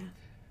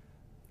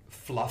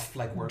fluff,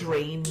 like we're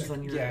drains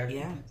on your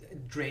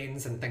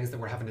drains and things that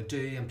we're having to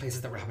do and places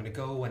that we're having to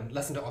go and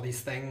listen to all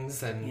these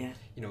things and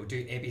you know,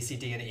 do A, B, C,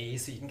 D and E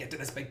so you can get to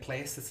this big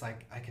place. It's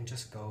like I can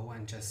just go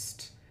and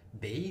just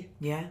be,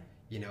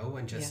 you know,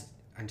 and just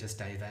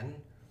dive in,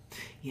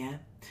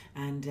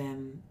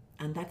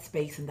 and that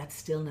space and that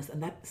stillness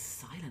and that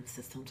silence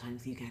that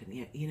sometimes you get,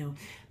 you know,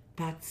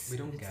 we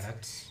don't get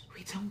it.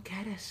 We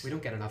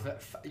don't get enough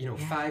of it. You know,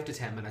 5 to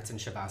 10 minutes in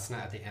Shavasana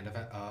at the end of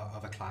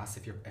a class,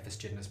 if a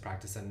student is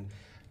practicing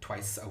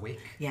twice a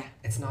week,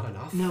 it's not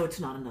enough. No, it's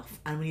not enough.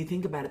 And when you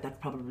think about it, that's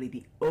probably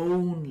the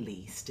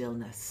only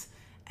stillness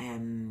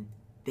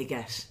they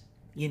get,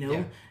 you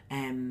know.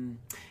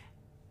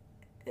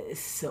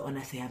 So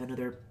unless they have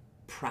another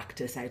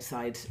practice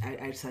outside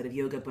of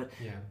yoga, but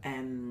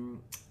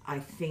I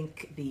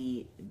think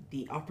the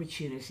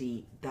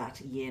opportunity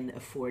that yin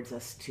affords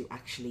us to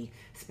actually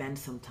spend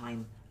some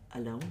time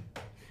alone,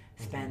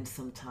 spend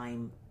some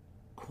time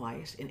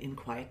quiet in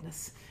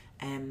quietness,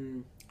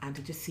 and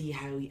to just see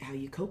how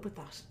you cope with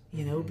that,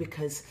 you know,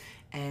 because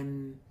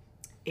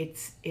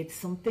it's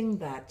something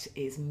that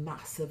is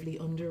massively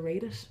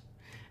underrated.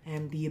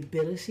 The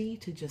ability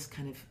to just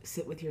kind of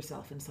sit with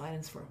yourself in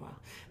silence for a while.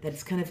 That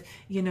it's kind of,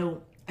 you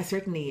know,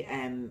 certainly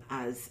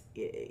as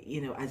you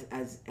know,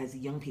 as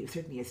young people,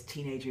 certainly as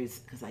teenagers,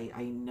 because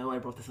I know I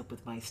brought this up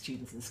with my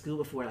students in school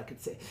before. I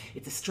could say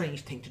it's a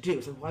strange thing to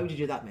do. So why would you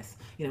do that, miss?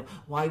 You know,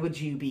 why would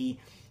you be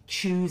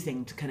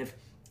choosing to kind of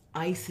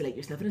isolate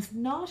yourself? And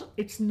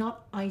it's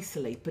not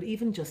isolate, but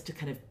even just to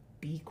kind of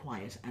be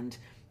quiet and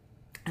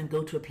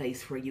go to a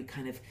place where you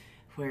kind of,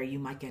 where you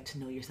might get to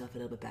know yourself a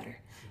little bit better.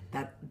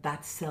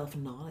 That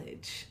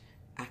self-knowledge,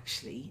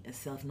 actually,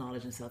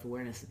 self-knowledge and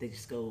self-awareness, they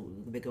go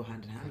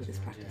hand in hand with this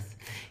practice.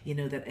 You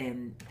know, that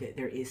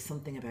there is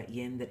something about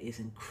yin that is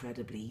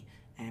incredibly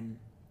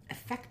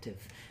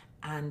effective.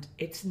 And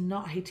it's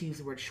not, I hate to use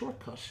the word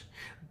shortcut,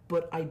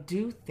 but I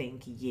do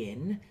think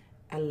yin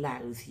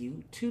allows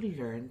you to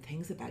learn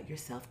things about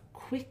yourself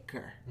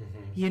quicker.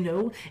 You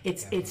know,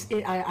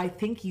 I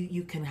think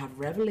you can have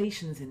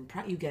revelations in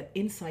practice. You get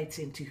insights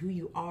into who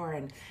you are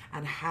and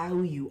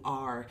how you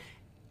are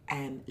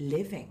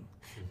living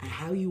and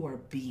how you are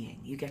being.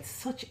 You get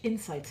such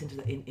insights into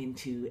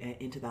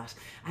that,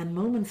 and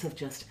moments of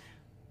just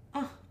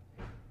that's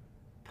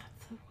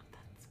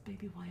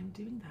maybe why I'm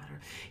doing that,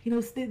 or you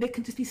know, they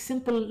can just be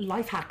simple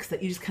life hacks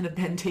that you just kind of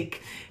then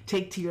take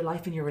to your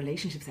life and your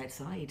relationships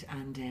outside.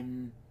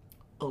 And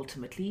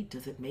ultimately,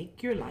 does it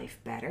make your life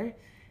better?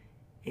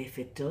 If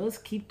it does,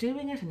 keep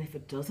doing it, and if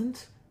it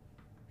doesn't,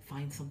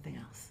 find something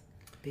else,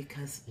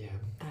 because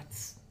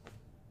that's,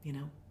 you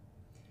know,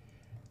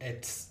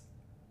 it's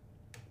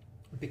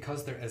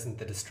because there isn't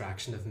the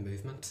distraction of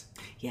movement.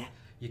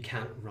 You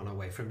can't run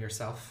away from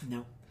yourself.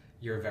 No,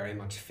 you're very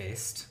much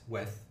faced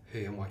with who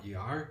and what you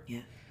are.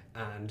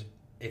 And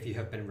if you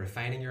have been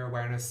refining your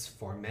awareness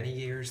for many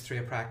years through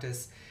a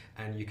practice,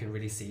 and you can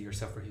really see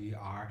yourself for who you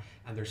are,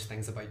 and there's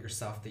things about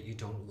yourself that you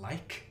don't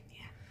like,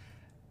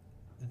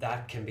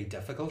 that can be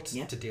difficult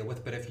to deal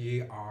with. But if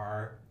you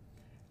are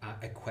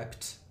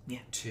equipped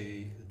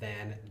to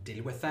then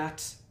deal with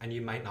that, and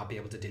you might not be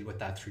able to deal with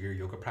that through your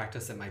yoga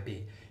practice, it might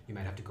be you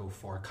might have to go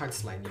for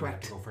counseling, you might have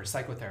to go for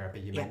psychotherapy,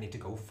 you might need to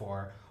go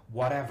for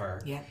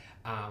whatever,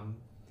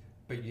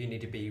 but you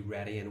need to be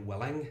ready and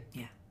willing.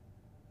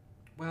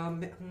 Well,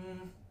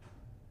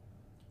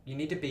 you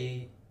need to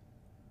be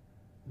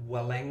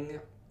willing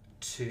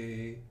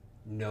to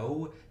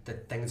know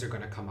that things are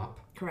going to come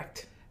up.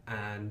 Correct.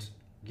 And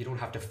you don't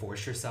have to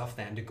force yourself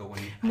then to go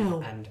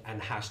and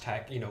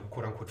hashtag, you know,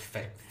 quote unquote,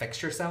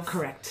 fix yourself.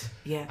 Correct.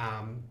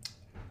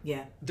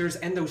 There's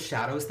in those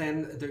shadows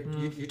then,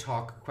 you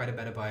talk quite a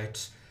bit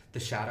about the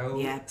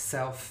shadow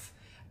self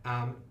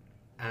and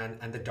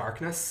the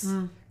darkness,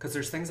 because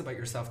there's things about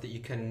yourself that you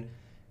can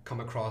come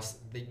across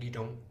that you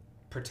don't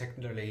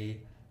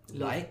particularly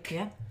like.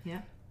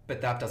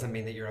 But that doesn't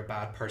mean that you're a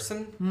bad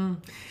person. Do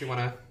you want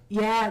to?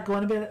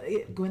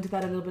 Go into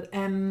that a little bit.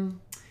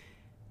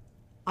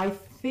 I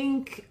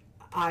think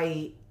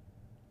I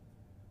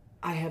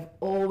have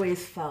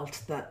always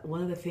felt that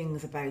one of the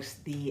things about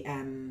the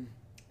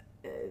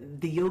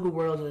yoga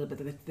world a little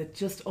bit that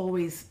just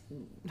always,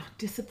 not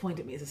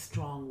disappointed me is a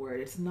strong word.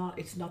 It's not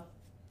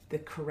the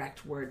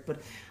correct word,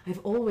 but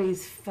I've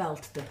always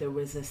felt that there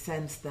was a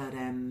sense that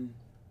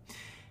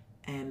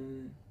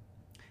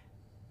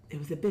it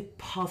was a bit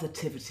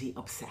positivity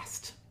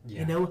obsessed.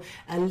 You know,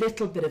 a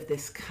little bit of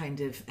this kind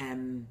of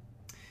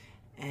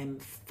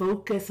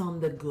focus on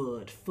the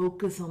good,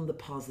 focus on the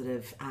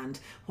positive. And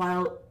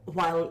while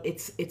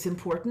it's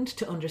important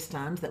to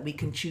understand that we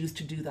can choose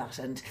to do that,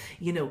 and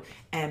you know,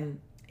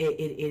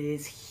 it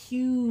is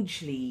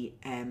hugely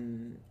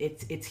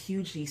it's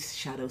hugely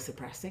shadow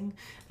suppressing,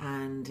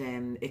 and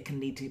it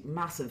can lead to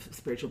massive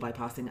spiritual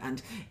bypassing.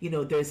 And you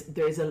know, there's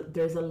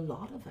a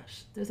lot of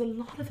it. There's a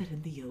lot of it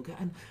in the yoga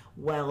and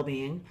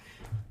well-being.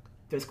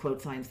 There's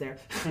quote signs there.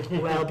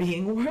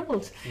 Well-being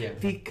world,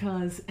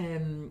 because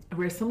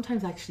where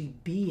sometimes actually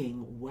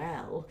being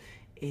well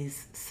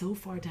is so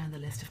far down the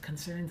list of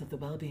concerns of the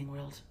well-being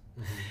world.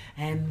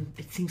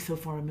 It seems so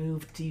far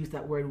removed to use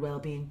that word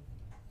well-being.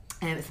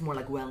 And it's more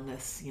like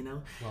wellness, you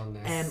know.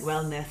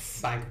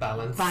 Wellness. Bank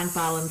balance. Bank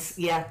balance,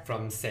 yeah.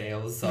 From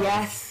sales.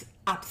 Yes,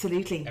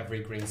 absolutely.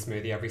 Every green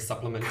smoothie, every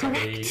supplement,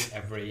 Correct.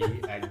 every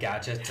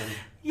gadget and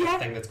Yeah.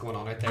 thing that's going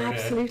on out there.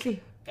 Absolutely.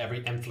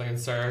 Every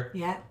influencer.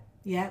 Yeah.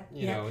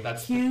 You know,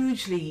 that's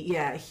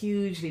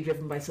hugely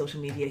driven by social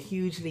media,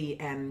 hugely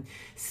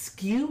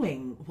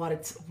skewing what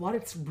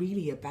it's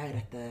really about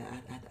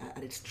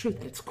at its truth,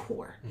 at its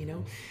core, you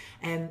know.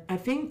 And I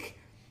think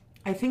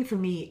for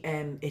me,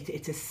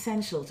 it's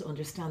essential to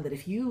understand that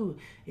if you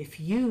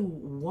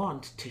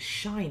want to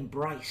shine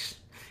bright,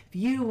 if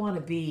you want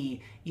to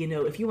be, you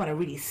know, if you want to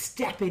really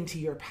step into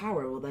your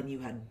power, well, then you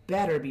had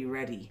better be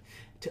ready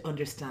to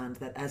understand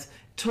that as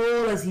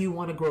tall as you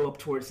want to grow up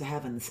towards the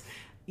heavens,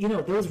 you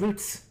know, those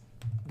roots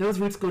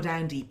go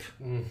down deep,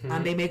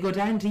 and they may go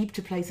down deep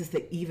to places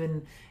that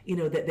even, you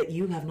know, that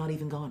you have not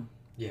even gone.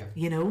 Yeah.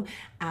 You know,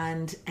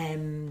 and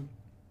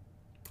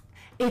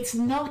it's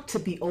not to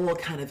be all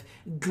kind of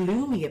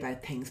gloomy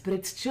about things, but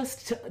it's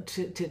just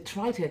to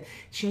try to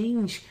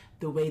change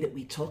the way that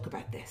we talk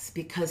about this,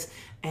 because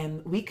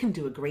we can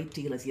do a great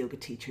deal as yoga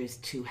teachers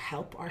to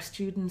help our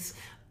students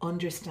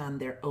understand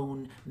their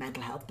own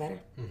mental health better,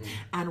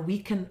 and we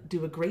can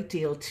do a great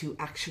deal to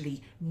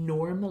actually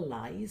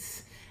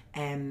normalize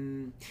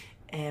the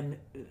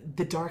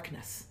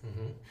darkness,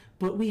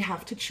 but we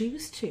have to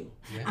choose to,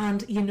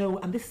 and you know,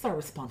 and this is our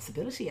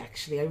responsibility.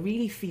 Actually, I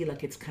really feel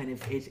like it's kind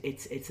of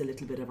it's a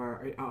little bit of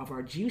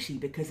our duty,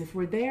 because if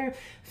we're there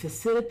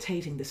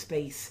facilitating the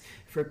space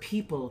for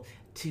people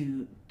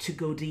to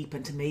go deep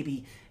and to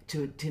maybe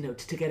to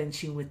get in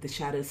tune with the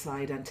shadow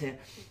side, and to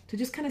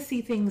just kind of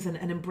see things and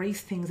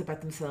embrace things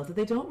about themselves that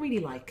they don't really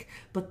like,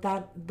 but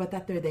that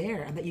they're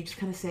there, and that you just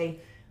kind of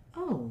say,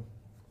 oh,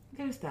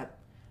 there's that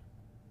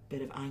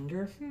bit of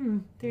anger,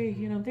 there,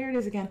 you know, there it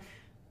is again.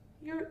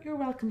 You're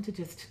welcome to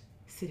just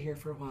sit here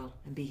for a while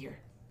and be here,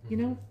 you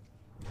know,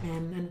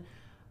 and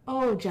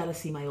oh,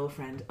 jealousy, my old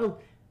friend, oh,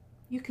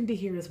 you can be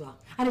here as well.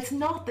 And it's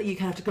not that you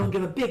have to go and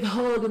give a big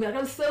hug and be like,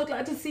 I'm so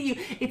glad to see you.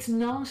 It's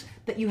not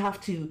that you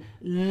have to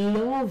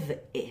love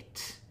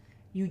it.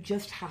 You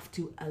just have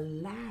to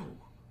allow.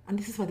 And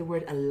this is why the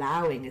word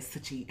allowing is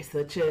such a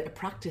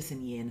practice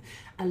in yin.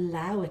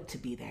 Allow it to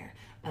be there.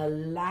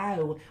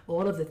 Allow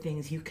all of the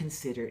things you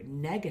consider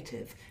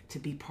negative to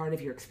be part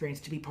of your experience,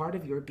 to be part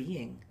of your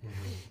being.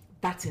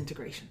 That's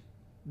integration.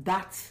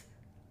 That's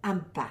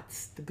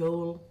the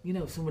goal. You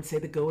know, some would say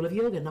the goal of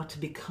yoga, not to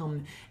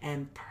become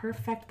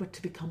perfect, but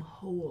to become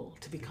whole,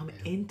 to become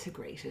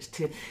integrated,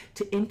 to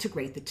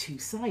integrate the two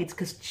sides.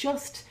 Because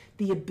just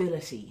the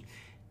ability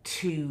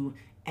to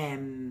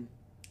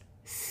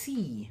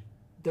see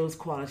those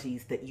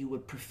qualities that you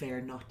would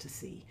prefer not to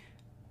see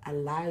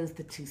allows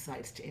the two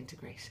sides to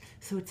integrate.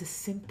 So it's a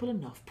simple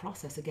enough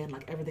process. Again,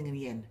 like everything in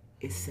yin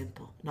is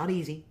simple, not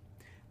easy,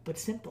 but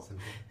simple.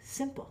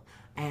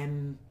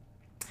 And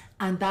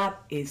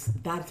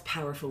that's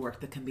powerful work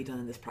that can be done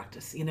in this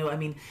practice. You know, I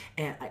mean,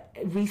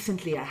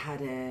 recently I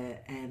had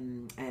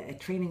a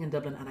training in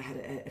Dublin, and I had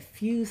a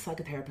few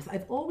psychotherapists.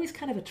 I've always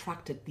kind of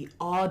attracted the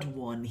odd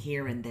one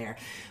here and there,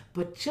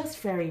 but just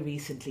very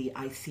recently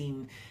I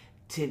find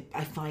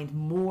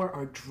more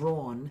are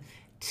drawn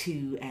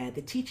to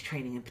the teacher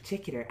training in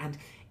particular, and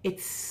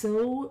it's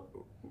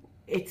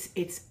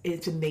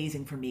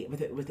amazing for me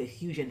with a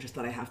huge interest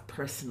that I have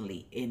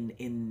personally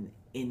in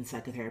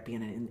psychotherapy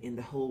and in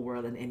the whole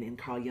world, and in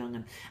Carl Jung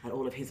and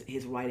all of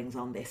his writings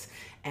on this.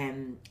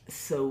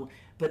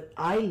 But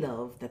I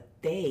love that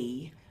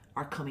they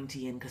are coming to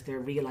yin because they're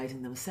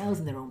realizing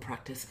themselves in their own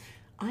practice,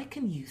 I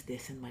can use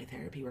this in my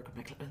therapy work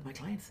with my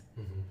clients.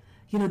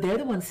 You know, they're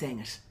the ones saying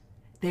it.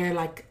 They're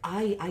like,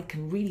 I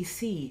can really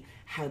see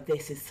how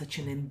this is such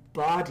an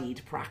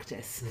embodied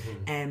practice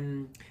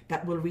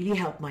that will really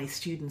help my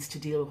students to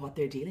deal with what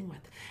they're dealing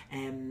with,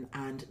 and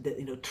the,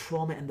 you know,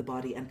 trauma in the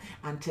body, and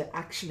to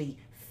actually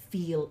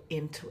feel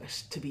into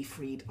it, to be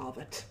freed of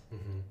it.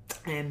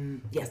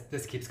 Yes,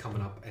 this keeps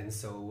coming up in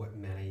so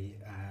many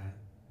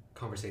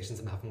conversations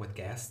I'm having with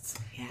guests,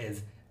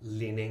 is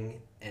leaning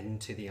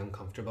into the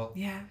uncomfortable,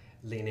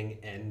 leaning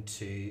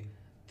into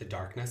the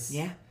darkness,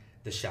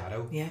 the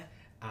shadow,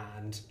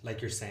 and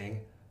like you're saying,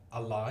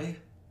 allow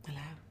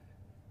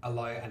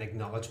an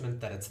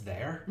acknowledgement that it's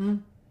there.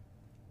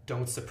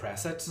 Don't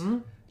suppress it.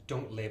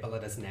 Don't label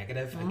it as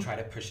negative and try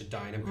to push it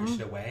down and push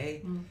it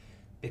away,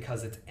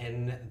 because it's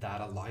in that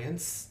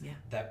alliance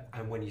that,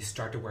 and when you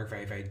start to work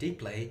very, very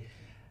deeply,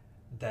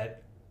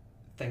 that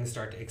things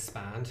start to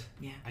expand,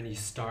 and you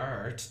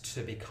start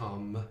to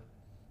become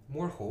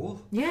more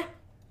whole.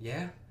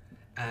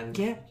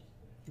 And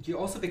you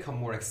also become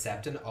more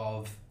accepting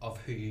of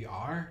who you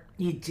are.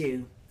 You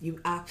do.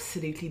 You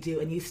absolutely do.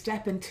 And you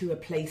step into a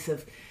place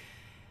of,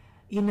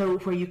 you know,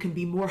 where you can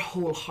be more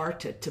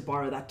wholehearted, to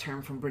borrow that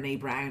term from Brene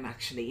Brown,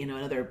 actually, you know,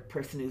 another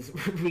person who's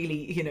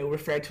really, you know,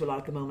 referred to a lot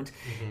at the moment,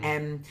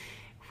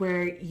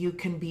 where you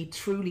can be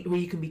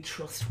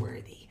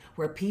trustworthy,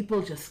 where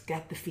people just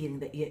get the feeling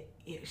that he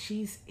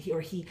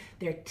or he,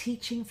 they're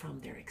teaching from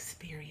their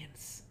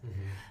experience.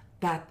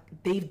 that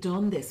they've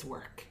done this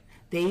work.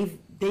 They've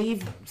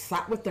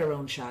sat with their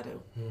own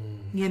shadow,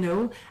 you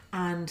know,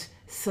 and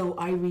so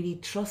I really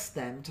trust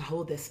them to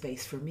hold this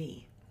space for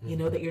me. You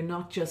know, that you're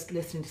not just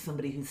listening to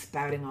somebody who's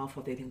spouting off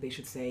what they think they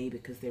should say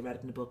because they read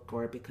it in a book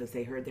or because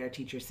they heard their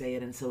teacher say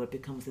it, and so it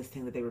becomes this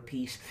thing that they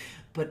repeat.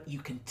 But you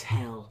can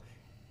tell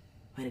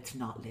when it's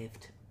not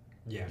lived.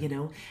 Yeah. You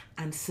know,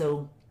 and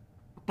so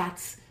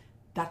that's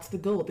the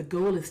goal. The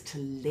goal is to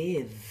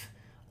live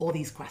all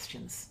these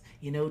questions.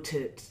 You know,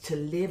 to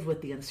live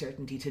with the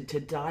uncertainty, to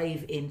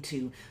dive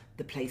into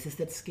the places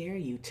that scare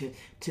you,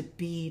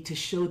 to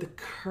show the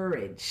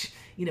courage,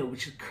 you know,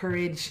 which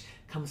courage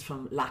comes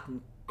from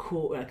Latin.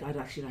 I don't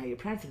actually know how you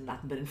pronounce it in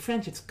Latin, but in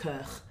French it's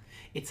cœur,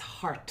 it's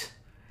heart.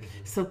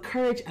 So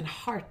courage and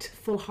heart,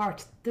 full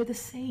heart, they're the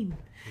same,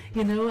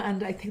 you know,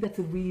 and I think that's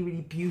a really,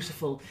 really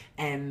beautiful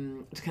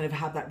to kind of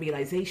have that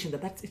realization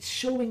that it's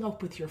showing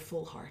up with your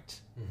full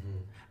heart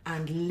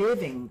and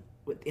living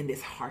in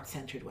this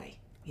heart-centered way,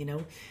 you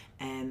know,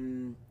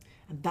 and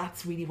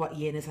that's really what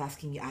Yin is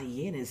asking.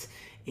 Yin is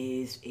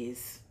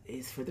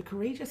for the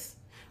courageous,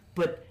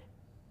 but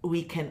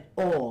we can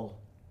all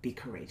be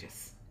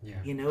courageous. Yeah.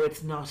 You know,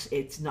 it's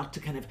not to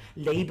kind of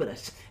label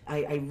it.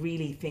 I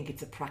really think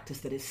it's a practice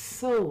that is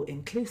so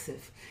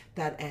inclusive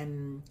that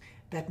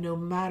that no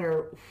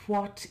matter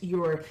what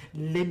your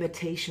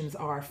limitations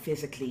are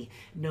physically,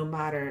 no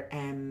matter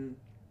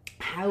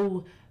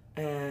how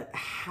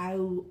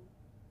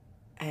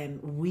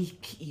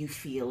weak you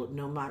feel,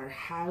 no matter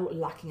how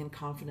lacking in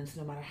confidence,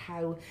 no matter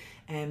how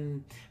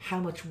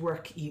much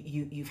work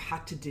you've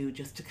had to do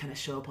just to kind of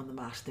show up on the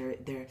mat,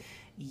 there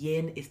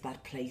Yin is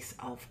that place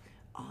of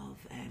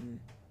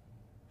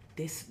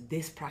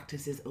this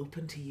practice is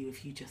open to you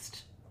if you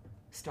just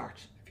start.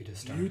 If you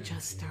just start. You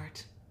just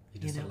start. You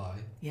just allow.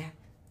 Yeah.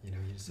 You know,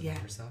 you just allow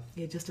yourself.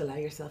 Yeah, just allow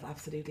yourself,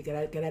 absolutely. Get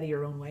out of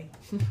your own way.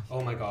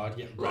 Oh my God,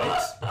 yeah,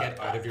 right. Get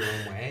out of your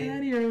own way. Get out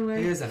of your own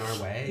way. Who is in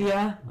our way?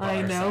 Yeah,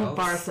 I know.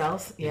 Bar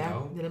ourselves. Yeah, you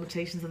know? The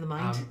limitations of the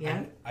mind. Yeah.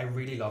 And I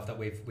really love that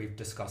we've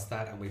discussed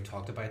that and we've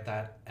talked about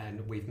that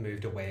and we've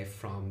moved away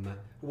from,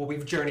 well,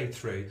 we've journeyed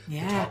through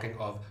the talking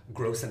of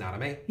gross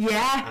anatomy.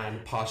 Yeah.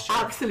 And posture.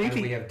 Absolutely.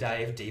 And we have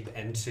dived deep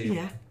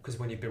into, because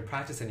when you've been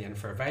practicing Yin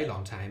for a very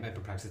long time, I've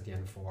been practicing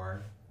Yin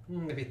for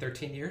maybe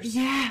 13 years.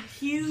 Yeah,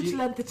 huge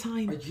length of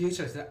time. A huge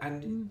length of,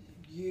 and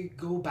you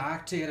go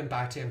back to it and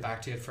back to it and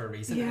back to it for a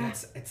reason. Yeah.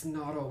 And it's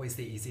not always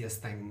the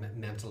easiest thing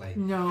mentally.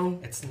 No.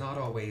 It's not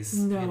always,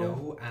 you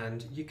know,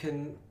 and you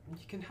can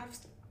have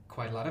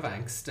quite a lot of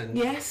angst and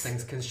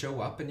things can show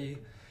up and you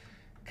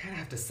kind of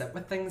have to sit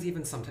with things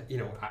even sometimes, you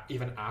know,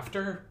 even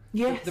after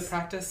the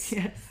practice.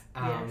 Yes.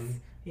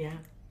 Yeah.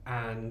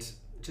 And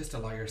just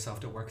allow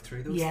yourself to work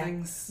through those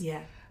things.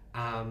 Yeah.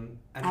 And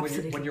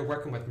when you're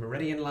working with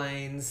meridian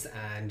lines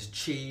and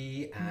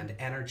chi and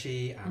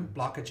energy and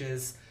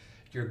blockages,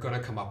 you're going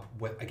to come up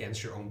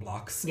against your own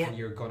blocks and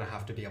you're going to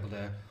have to be able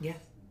to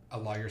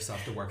allow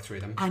yourself to work through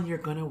them. And you're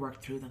going to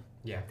work through them.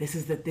 Yeah. This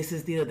is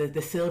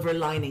the silver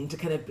lining to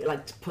kind of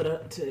like to put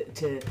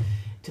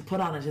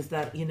on it is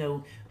that, you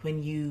know,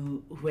 when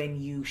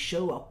you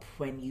show up,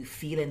 when you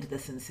feel into the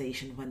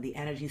sensation, when the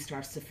energy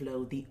starts to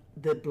flow, the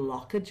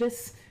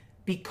blockages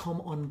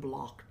become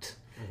unblocked.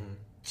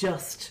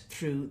 Just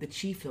through the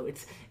chi flow.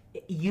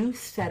 You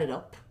set it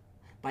up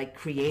by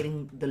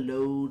creating the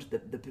load, the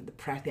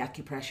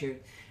acupressure,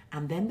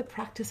 and then the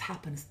practice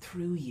happens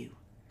through you,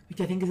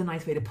 which I think is a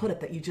nice way to put it.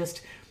 That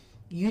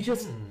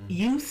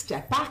you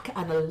step back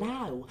and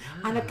allow,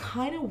 and it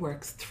kind of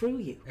works through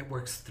you. It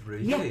works through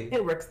you. Yeah, you.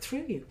 it works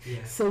through you.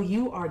 Yeah. So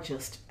you are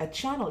just a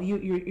channel.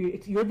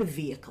 You're the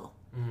vehicle.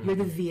 You're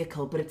the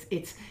vehicle, but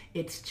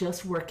it's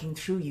just working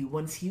through you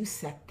once you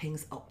set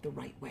things up the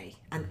right way.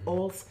 And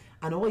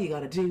all you got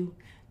to do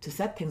to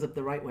set things up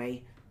the right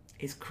way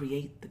is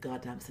create the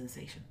goddamn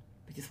sensation,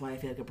 which is why I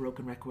feel like a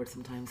broken record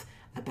sometimes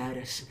about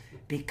it,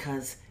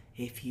 because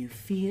if you're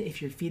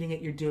feeling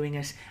it, you're doing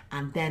it,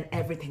 and then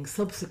everything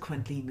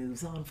subsequently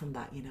moves on from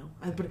that, you know.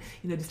 But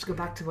you know, just to go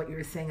back to what you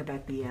were saying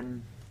about the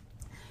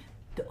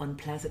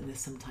unpleasantness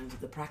sometimes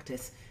of the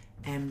practice,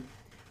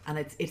 and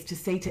it's to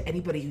say to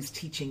anybody who's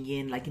teaching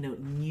Yin, like, you know,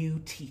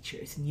 new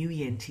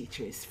Yin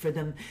teachers, for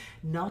them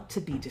not to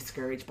be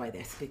discouraged by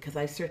this, because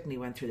I certainly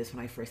went through this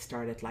when I first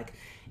started. Like,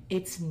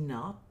 it's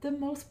not the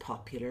most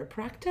popular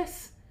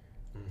practice.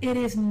 It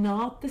is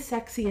not the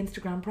sexy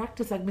Instagram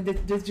practice. I mean,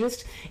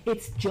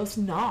 it's just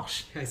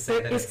not. I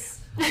say that it's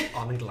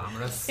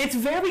unglamorous. It's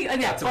very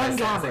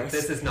unglamorous.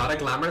 This is not a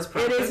glamorous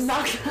practice. It is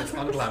not. It's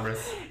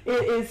unglamorous.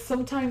 It is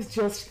sometimes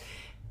just,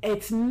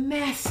 it's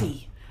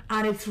messy.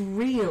 And it's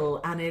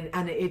real, and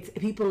it's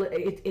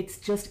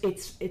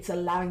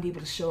allowing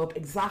people to show up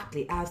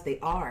exactly as they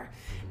are,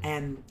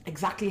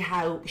 exactly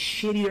how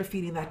shitty you're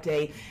feeling that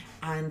day,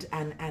 and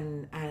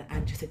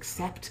just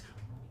accept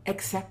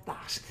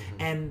that.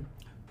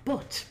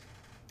 But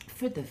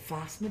for the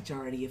vast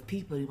majority of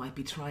people who might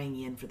be trying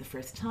Yin for the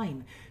first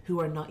time, who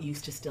are not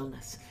used to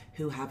stillness,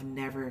 who have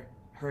never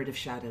heard of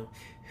shadow,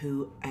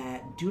 who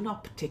do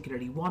not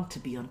particularly want to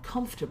be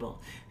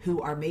uncomfortable,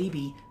 who are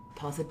maybe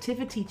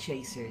positivity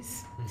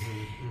chasers.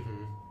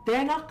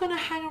 They're not going to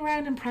hang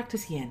around and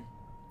practice yin.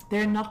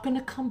 They're not going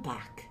to come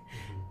back.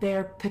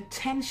 They're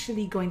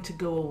potentially going to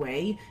go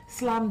away,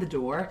 slam the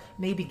door,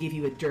 maybe give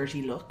you a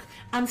dirty look.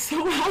 And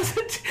so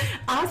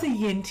as a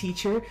yin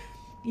teacher,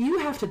 you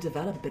have to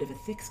develop a bit of a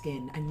thick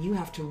skin, and you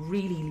have to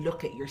really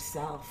look at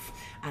yourself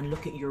and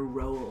look at your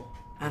role.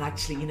 And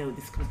actually, you know,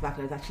 this comes back,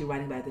 I was actually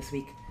writing about it this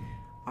week.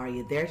 Are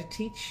you there to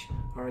teach,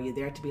 or are you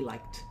there to be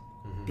liked?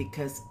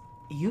 Because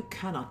you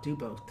cannot do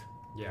both.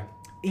 Yeah.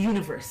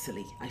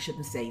 Universally, I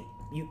shouldn't say.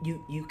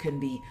 You can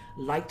be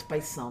liked by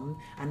some,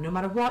 and no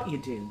matter what you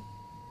do,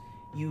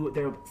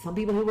 there are some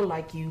people who will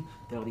like you,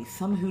 there will be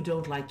some who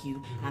don't like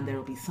you, and there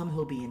will be some who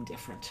will be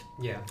indifferent.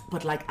 Yeah.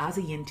 But like as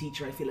a yin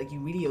teacher, I feel like you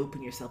really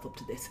open yourself up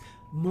to this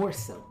more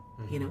so,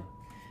 you know.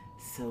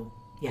 So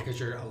yeah. Because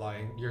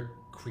you're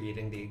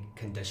creating the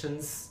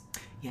conditions.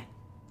 Yeah.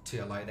 To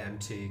allow them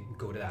to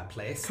go to that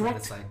place. Correct.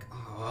 And it's like,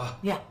 oh,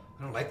 yeah.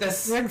 I don't like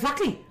this. Yeah,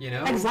 exactly. You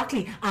know?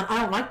 Exactly. And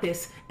I don't like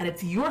this, and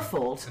it's your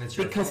fault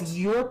because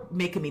you're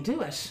making me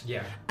do it.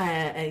 Yeah.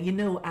 You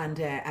know,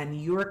 and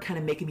you're kind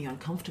of making me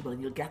uncomfortable,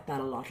 and you'll get that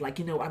a lot. Like,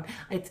 you know,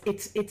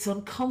 it's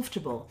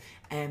uncomfortable.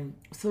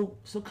 So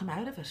come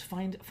out of it.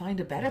 Find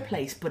a better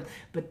place, but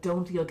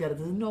don't. You'll get it.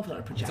 There's an awful lot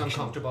of projection. It's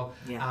uncomfortable.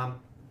 Yeah.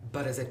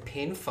 But is it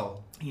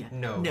painful? Yeah.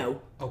 No.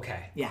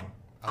 Okay. Yeah.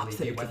 I'll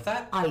absolutely. leave you with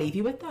that. I'll leave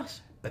you with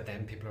that. But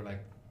then people are like,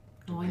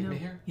 Don't leave me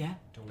here. Yeah.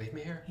 Don't leave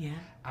me here. Yeah.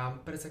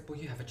 But it's like, well,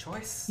 you have a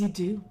choice. You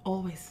do,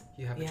 always.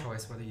 You have a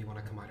choice whether you want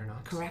to come out or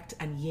not. Correct.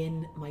 And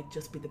yin might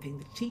just be the thing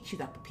that teach you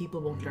that, but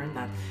people won't learn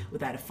that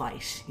without a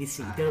fight. You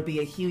see, there'll be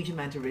a huge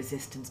amount of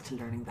resistance to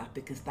learning that,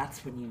 because that's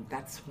when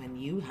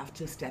you have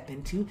to step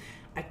into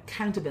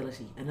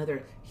accountability.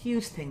 Another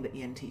huge thing that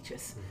yin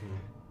teaches.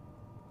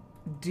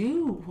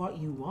 Do what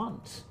you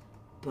want,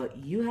 but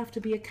you have to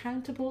be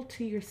accountable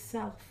to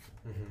yourself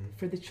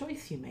for the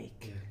choice you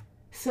make. Yeah.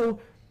 So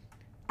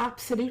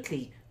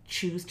absolutely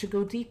choose to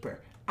go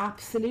deeper.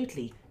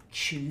 Absolutely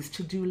choose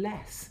to do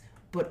less.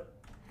 But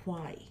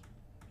why?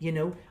 You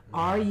know,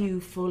 are you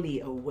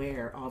fully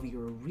aware of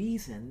your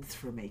reasons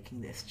for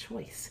making this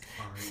choice?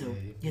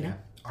 You know,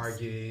 are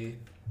you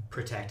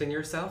protecting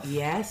yourself?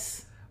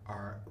 Yes.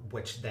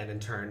 Which then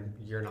in turn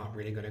you're not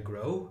really going to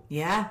grow.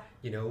 Yeah.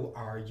 You know,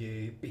 are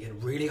you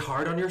being really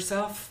hard on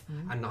yourself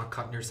and not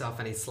cutting yourself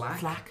any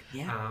slack?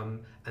 Yeah.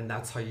 And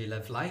that's how you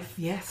live life.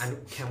 Yes.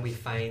 And can we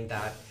find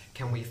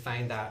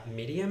that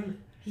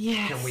medium?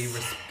 Yes.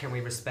 Can we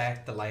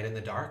respect the light and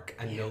the dark,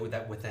 and know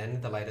that within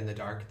the light and the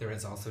dark there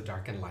is also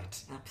dark and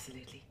light?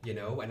 Absolutely. You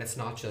know, and it's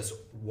not just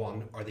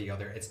one or the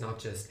other. It's not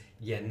just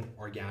yin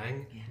or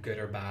yang, good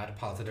or bad,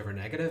 positive or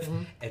negative.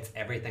 It's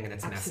everything, and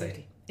it's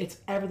messy. It's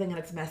everything, and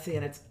it's messy,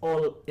 and it's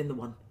all in the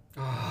one.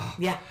 Oh,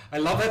 yeah. I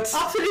love it.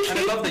 Absolutely. And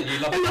I love that you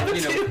love I love it.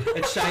 it You know, too.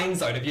 it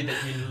shines out of you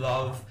that you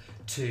love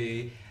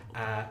to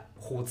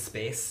hold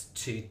space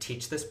to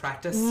teach this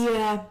practice.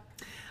 Yeah.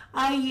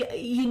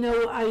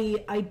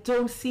 I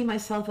don't see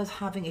myself as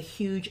having a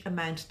huge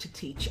amount to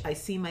teach. I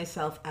see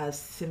myself as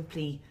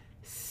simply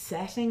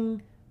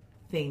setting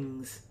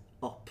things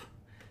up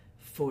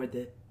for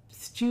the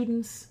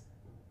students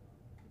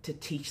to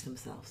teach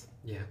themselves.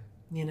 Yeah.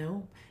 You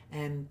know,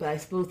 but I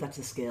suppose that's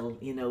a skill.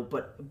 You know,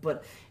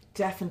 but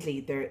definitely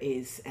there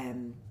is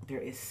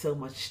so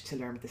much to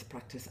learn with this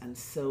practice, and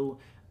so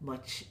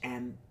much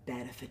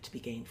benefit to be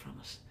gained from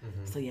it.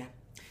 So yeah.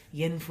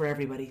 Yin for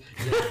everybody.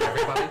 Yin for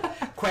everybody.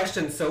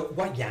 Question, so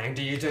what yang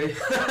do you do?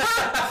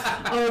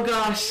 Oh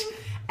gosh.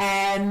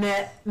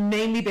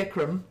 Mainly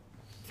Bikram.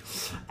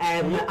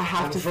 I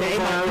have to say,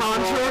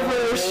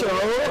 controversial.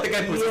 I think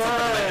I posted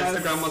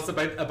something on my Instagram once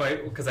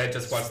about because I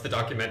just watched the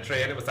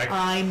documentary and it was like,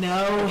 I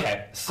know.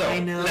 Okay, so I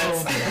know.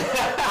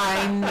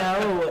 I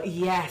know.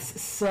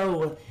 Yes.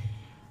 So,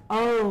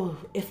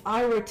 if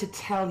I were to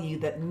tell you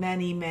that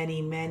many,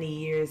 many, many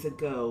years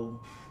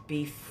ago,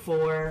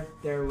 before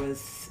there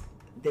was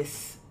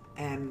this,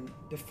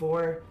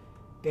 before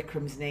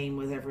Bikram's name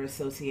was ever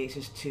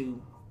associated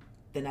to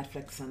the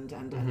Netflix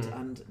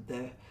and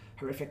the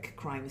horrific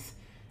crimes,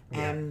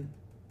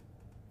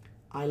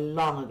 I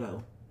long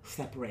ago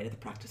separated the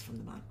practice from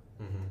the man.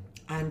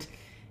 And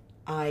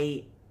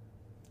I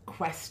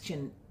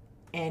question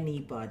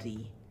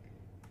anybody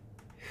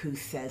who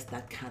says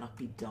that cannot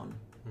be done.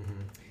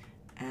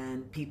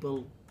 And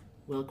people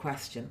will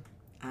question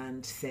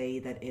and say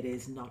that it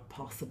is not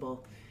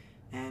possible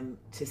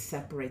to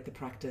separate the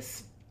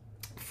practice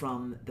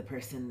from the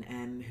person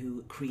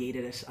who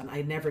created it. And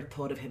I never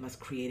thought of him as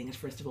creating it.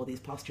 First of all, these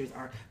postures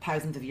are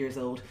thousands of years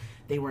old.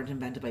 They weren't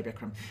invented by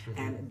Bikram.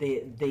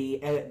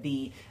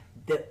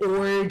 The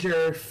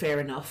order, fair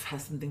enough,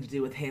 has something to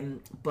do with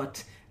him,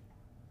 but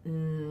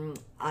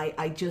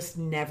I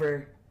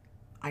never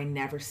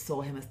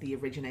saw him as the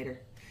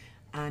originator.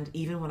 And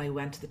even when I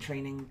went to the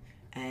training,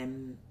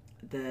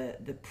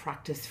 the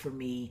practice for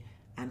me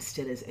and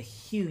still is a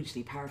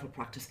hugely powerful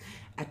practice,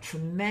 a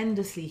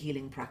tremendously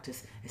healing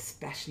practice,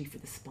 especially for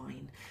the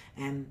spine.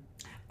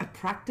 A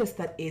practice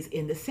that is,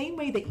 in the same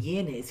way that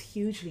yin is,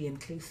 hugely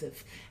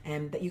inclusive,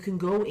 that you can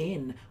go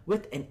in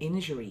with an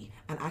injury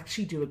and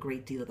actually do a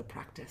great deal of the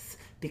practice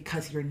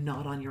because you're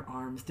not on your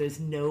arms.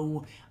 There's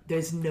no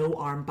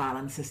arm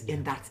balances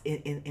in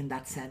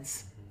that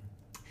sense.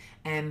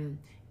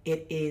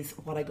 It is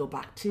what I go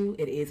back to.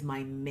 It is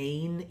my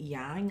main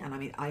yang, and I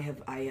mean, I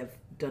have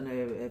done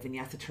a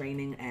vinyasa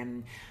training,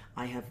 and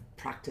I have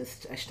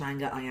practiced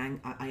Ashtanga,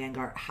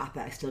 Iyengar,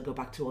 Hatha. I still go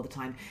back to all the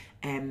time.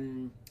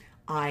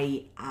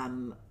 I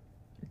am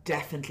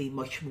definitely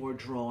much more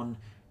drawn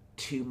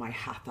to my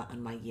Hatha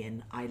and my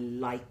Yin. I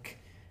like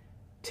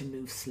to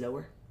move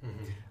slower.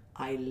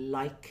 I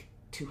like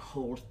to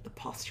hold the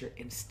posture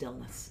in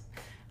stillness.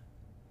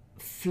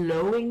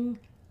 Flowing,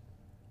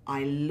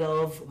 I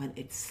love when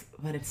it's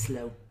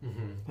slow.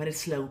 When it's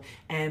slow,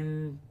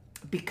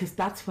 because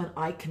that's when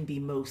I can be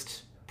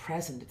most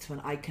present. It's when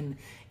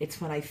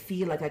I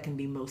feel like I can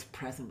be most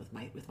present with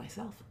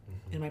myself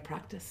in my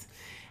practice.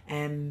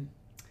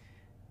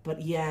 But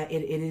yeah,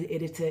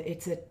 it's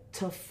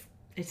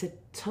a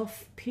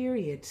tough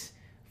period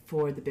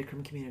for the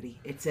Bikram community.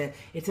 It's a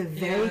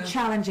very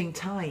challenging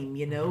time,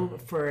 you know,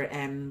 for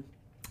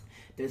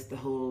there's the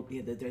whole,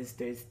 you know, there's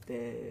the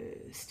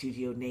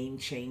studio name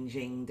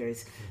changing,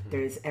 there's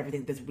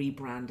everything, there's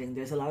rebranding,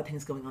 there's a lot of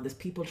things going on. There's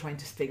people trying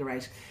to figure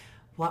out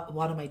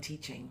what am I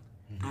teaching,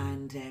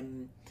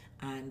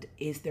 and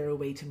is there a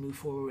way to move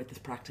forward with this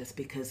practice,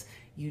 because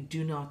you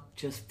do not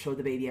just throw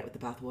the baby out with the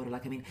bathwater.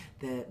 Like, I mean,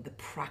 the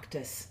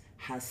practice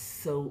has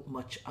so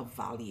much of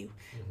value,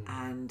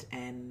 and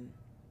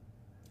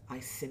I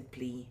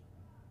simply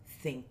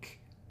think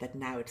that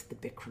now it's the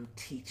Bikram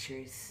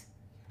teachers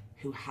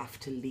who have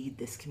to lead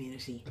this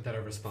community that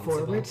are responsible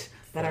forward,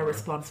 that are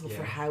responsible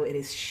for how it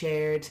is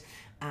shared,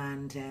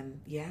 and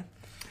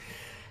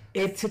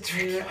it's a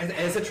tricky. It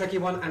is a tricky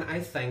one, and I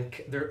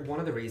think one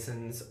of the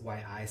reasons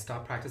why I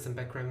stopped practicing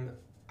Bikram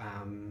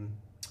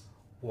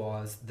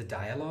was the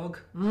dialogue.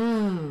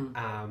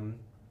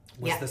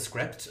 Was the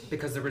script,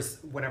 because there was,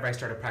 whenever I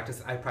started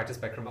practice, I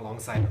practiced Bikram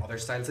alongside other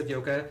styles of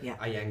yoga,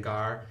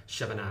 Iyengar,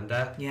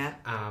 Shivananda,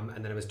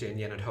 and then I was doing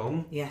yin at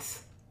home.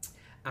 Yes.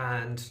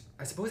 And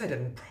I suppose I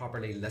didn't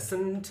properly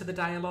listen to the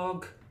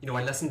dialogue. You know,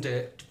 I listened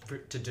to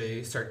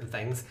do certain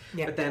things,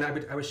 but then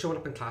I was showing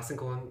up in class and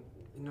going,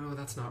 no,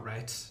 that's not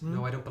right.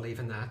 No, I don't believe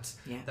in that.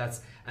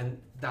 And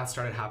that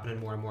started happening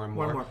more and more and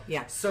more.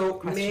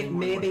 So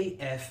maybe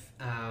if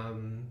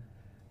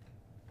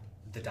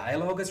the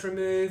dialogue is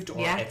removed, or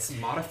it's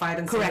modified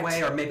in some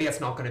way, or maybe it's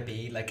not going to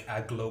be like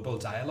a global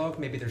dialogue.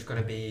 Maybe there's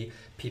going to be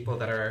people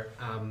that are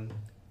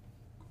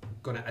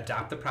going to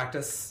adapt the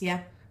practice.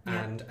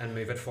 And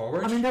move it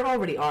forward. I mean, there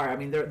already are. I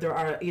mean, there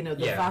are, you know,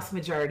 the vast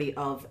majority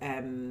of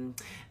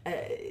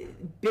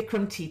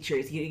Bikram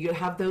teachers, you'll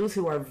have those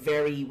who are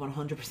very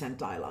 100%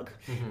 dialogue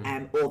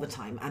all the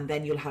time, and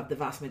then you'll have the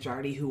vast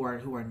majority who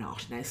are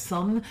not. Now,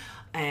 some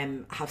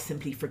have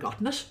simply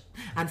forgotten it,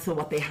 and so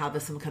what they have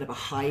is some kind of a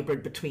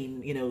hybrid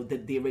between, you know,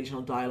 the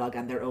original dialogue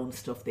and their own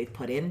stuff they've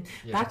put in.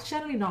 That's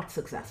generally not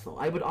successful.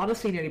 I would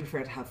honestly nearly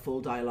prefer to have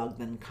full dialogue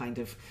than kind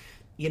of,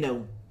 you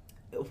know,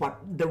 what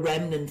the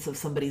remnants of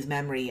somebody's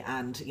memory,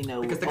 and, you know,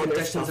 because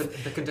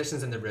the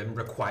conditions in the room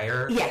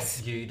require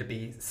you to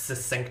be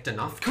succinct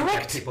enough to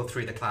get people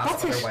through the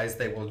class. Otherwise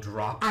they will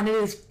drop, and it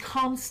is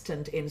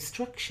constant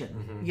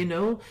instruction, you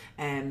know.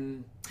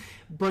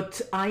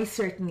 But I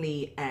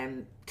certainly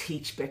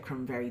teach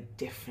Bikram very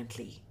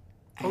differently.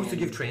 So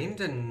you've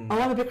trained in...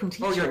 Oh, I'm a Bikram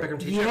teacher. Oh, you're a Bikram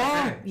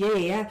teacher.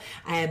 Yeah.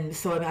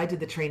 So I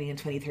did the training in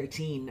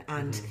 2013,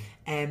 and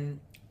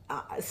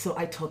so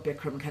I taught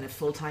Bikram kind of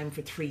full time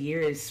for 3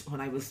 years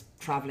when I was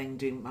traveling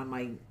doing on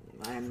my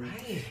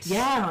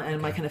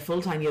my kind of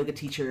full time yoga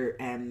teacher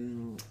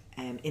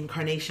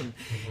incarnation.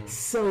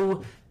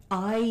 So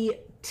I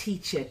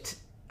teach it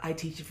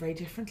very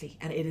differently,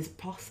 and it is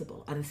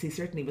possible. And see,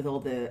 certainly with all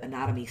the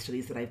anatomy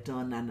studies that I've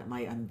done, and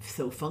I'm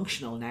so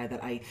functional now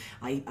that I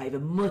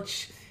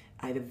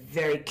have a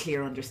very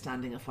clear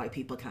understanding of why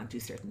people can't do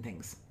certain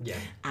things.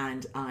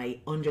 And I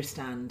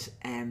understand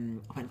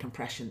when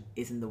compression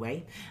is in the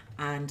way.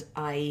 And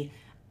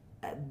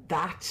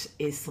that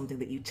is something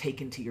that you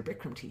take into your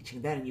Bikram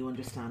teaching then, and you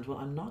understand, well,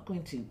 I'm not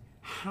going to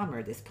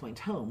hammer this point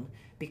home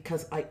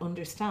because I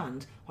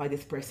understand why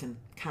this person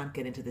can't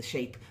get into the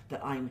shape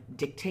that I'm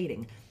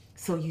dictating.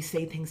 So you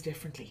say things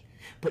differently.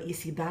 But you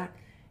see, that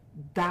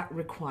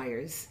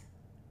requires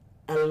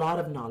a lot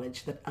of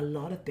knowledge that a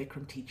lot of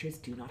Bikram teachers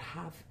do not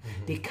have,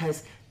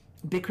 because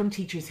Bikram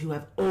teachers who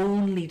have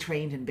only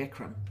trained in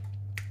Bikram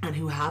and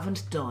who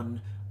haven't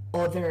done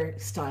other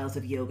styles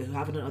of yoga, who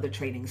haven't done other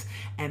trainings,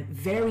 and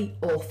very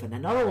often,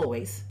 and not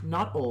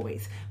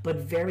always, but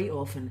very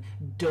often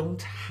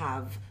don't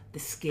have the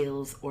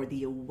skills or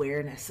the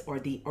awareness or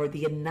the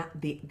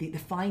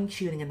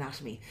fine-tuning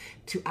anatomy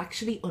to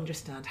actually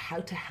understand how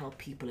to help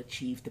people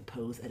achieve the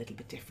pose a little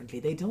bit differently.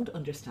 They don't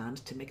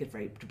understand, to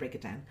break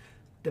it down,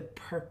 the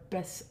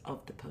purpose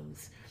of the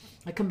pose.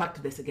 I come back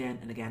to this again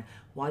and again.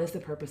 What is the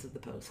purpose of the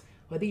pose?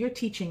 Whether you're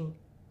teaching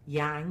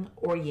yang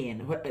or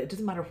yin, it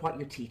doesn't matter what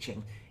you're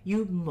teaching,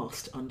 you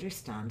must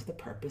understand the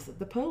purpose of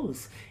the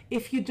pose.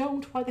 If you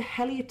don't, why the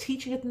hell are you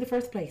teaching it in the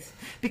first place?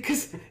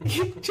 Because do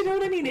you know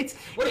what I mean?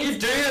 What are you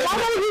doing? What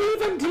are you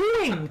even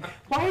doing?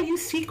 Why are you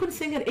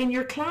sequencing it in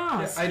your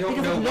class? Yeah, I don't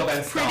because know it what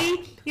looks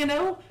pretty, you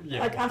know. Yeah.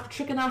 Like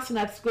after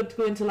Trikonasana, it's good to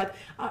go into like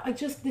I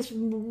just this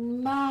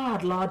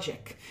mad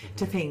logic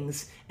to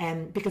things,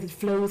 and because it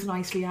flows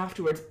nicely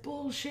afterwards.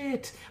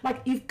 Bullshit.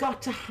 Like you've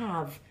got to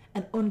have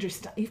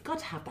you've got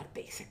to have that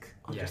basic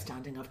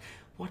understanding of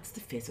what's the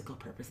physical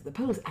purpose of the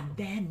pose, and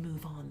then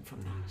move on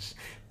from that.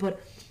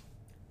 But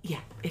yeah,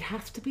 it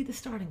has to be the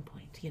starting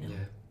point, you know.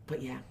 Yeah.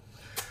 But yeah,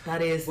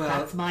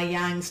 that's my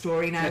yang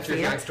story now. That's your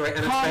yang story,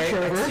 and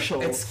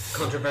controversial. It's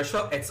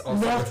controversial. It's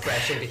also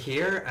refreshing to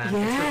hear, and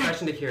it's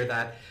refreshing to hear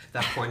that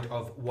point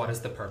of what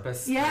is the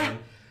purpose. Yeah.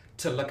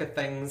 To look at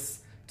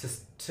things,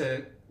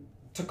 to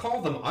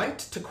call them out,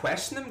 to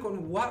question them,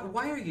 going,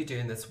 why are you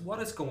doing this?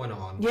 What is going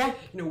on? Yeah.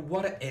 You know,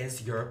 what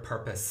is your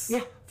purpose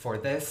for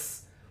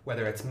this?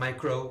 Whether it's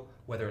micro,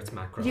 whether it's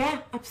macro.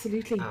 Yeah,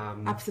 absolutely.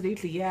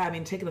 Absolutely, yeah. I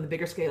mean, take it on the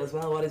bigger scale as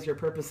well. What is your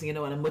purpose, you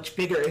know, on a much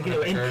bigger, you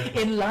know,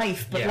 in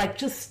life. But like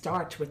just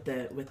start with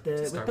the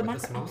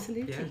macro.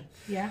 Absolutely.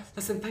 Yeah.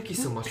 Listen, thank you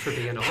so much for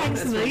being on.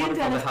 Thanks a million,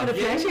 Dennis. It's been a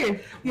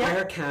pleasure. Yeah.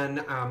 Where can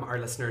our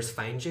listeners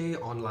find you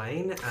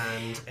online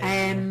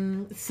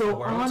and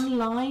so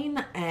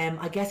online,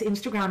 I guess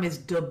Instagram is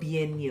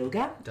Dubyin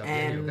Yoga.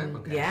 Dubyin Yoga,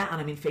 okay. Yeah,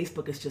 and I mean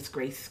Facebook is just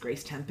Grace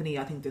Tempany.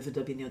 I think there's a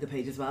Dubyin Yoga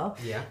page as well.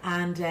 Yeah.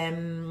 And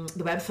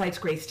the website's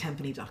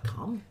gracetempany.com.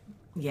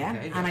 Yeah.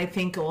 Okay, and I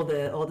think all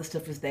the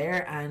stuff is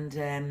there, and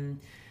I'm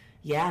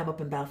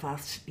up in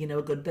Belfast, you know,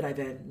 a good bit. I have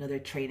another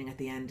training at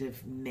the end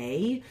of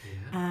May,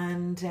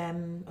 and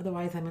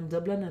otherwise I'm in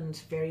Dublin and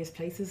various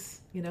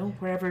places, you know,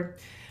 wherever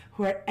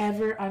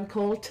I'm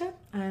called to,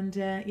 and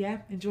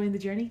enjoying the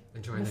journey.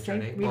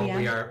 Really, well,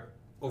 we are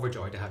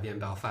overjoyed to have you in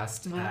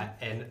Belfast.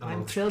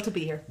 I'm thrilled to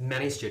be here.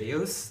 Many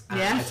studios.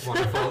 It's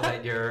wonderful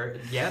that you're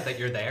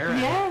there.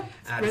 Yeah,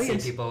 and to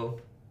see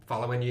people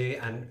following you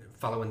and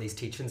following these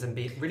teachings and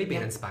being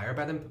inspired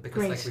by them,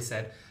 because like we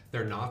said,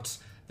 they're not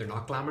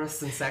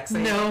glamorous and sexy.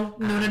 No.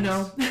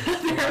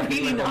 They're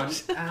really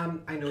not.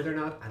 I know they're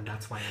not, and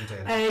that's why I'm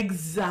doing it.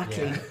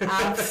 Exactly. Yeah.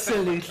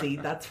 Absolutely.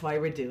 That's why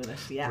we're doing it.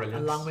 Yeah.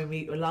 Brilliant. Long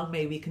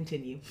may we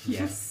continue.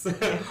 Yes.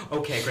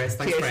 Okay, Grace,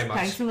 thanks very much.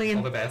 Thanks a million.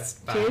 All the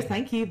best. Bye. Cheers,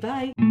 thank you.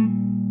 Bye.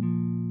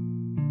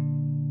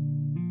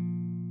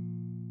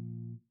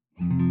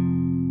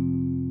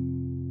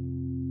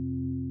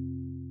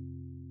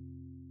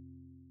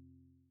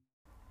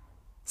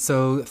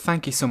 So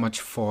thank you so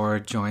much for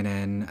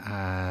joining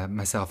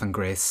myself and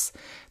Grace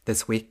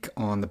this week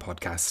on the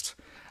podcast.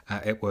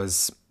 It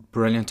was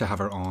brilliant to have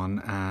her on.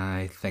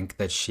 I think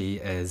that she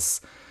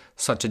is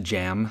such a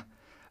gem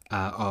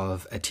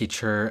of a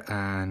teacher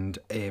and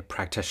a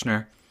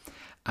practitioner.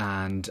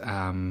 And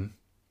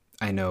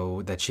I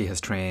know that she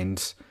has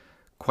trained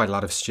quite a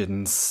lot of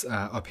students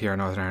up here in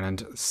Northern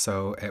Ireland.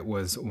 So it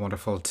was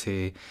wonderful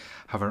to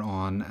have her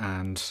on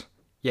and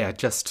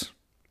just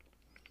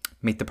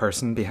meet the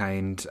person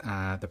behind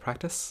the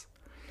practice.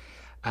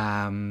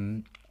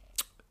 Again,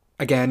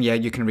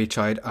 you can reach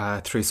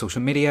out through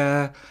social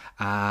media.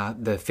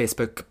 The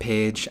Facebook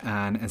page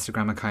and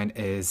Instagram account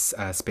is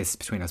Spaces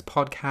Between Us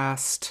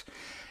Podcast.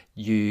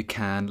 You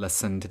can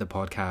listen to the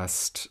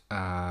podcast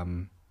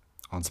on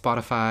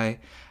Spotify,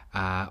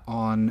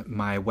 on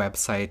my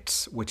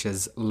website, which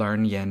is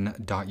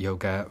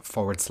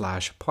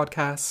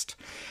learnyin.yoga/podcast,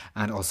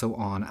 and also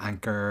on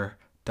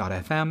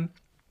anchor.fm.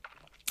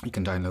 You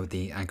can download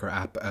the Anchor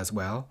app as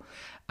well,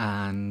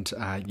 and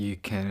you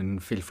can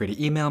feel free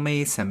to email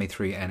me, send me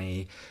through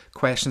any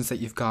questions that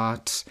you've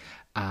got,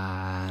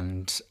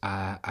 and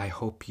I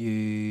hope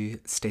you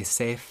stay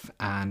safe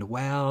and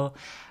well,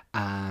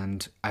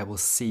 and I will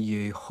see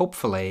you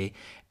hopefully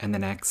in the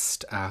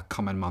next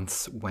coming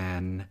months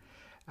when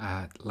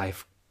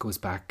life goes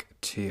back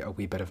to a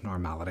wee bit of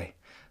normality.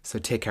 So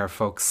take care,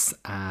 folks,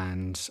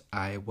 and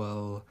I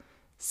will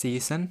see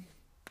you soon.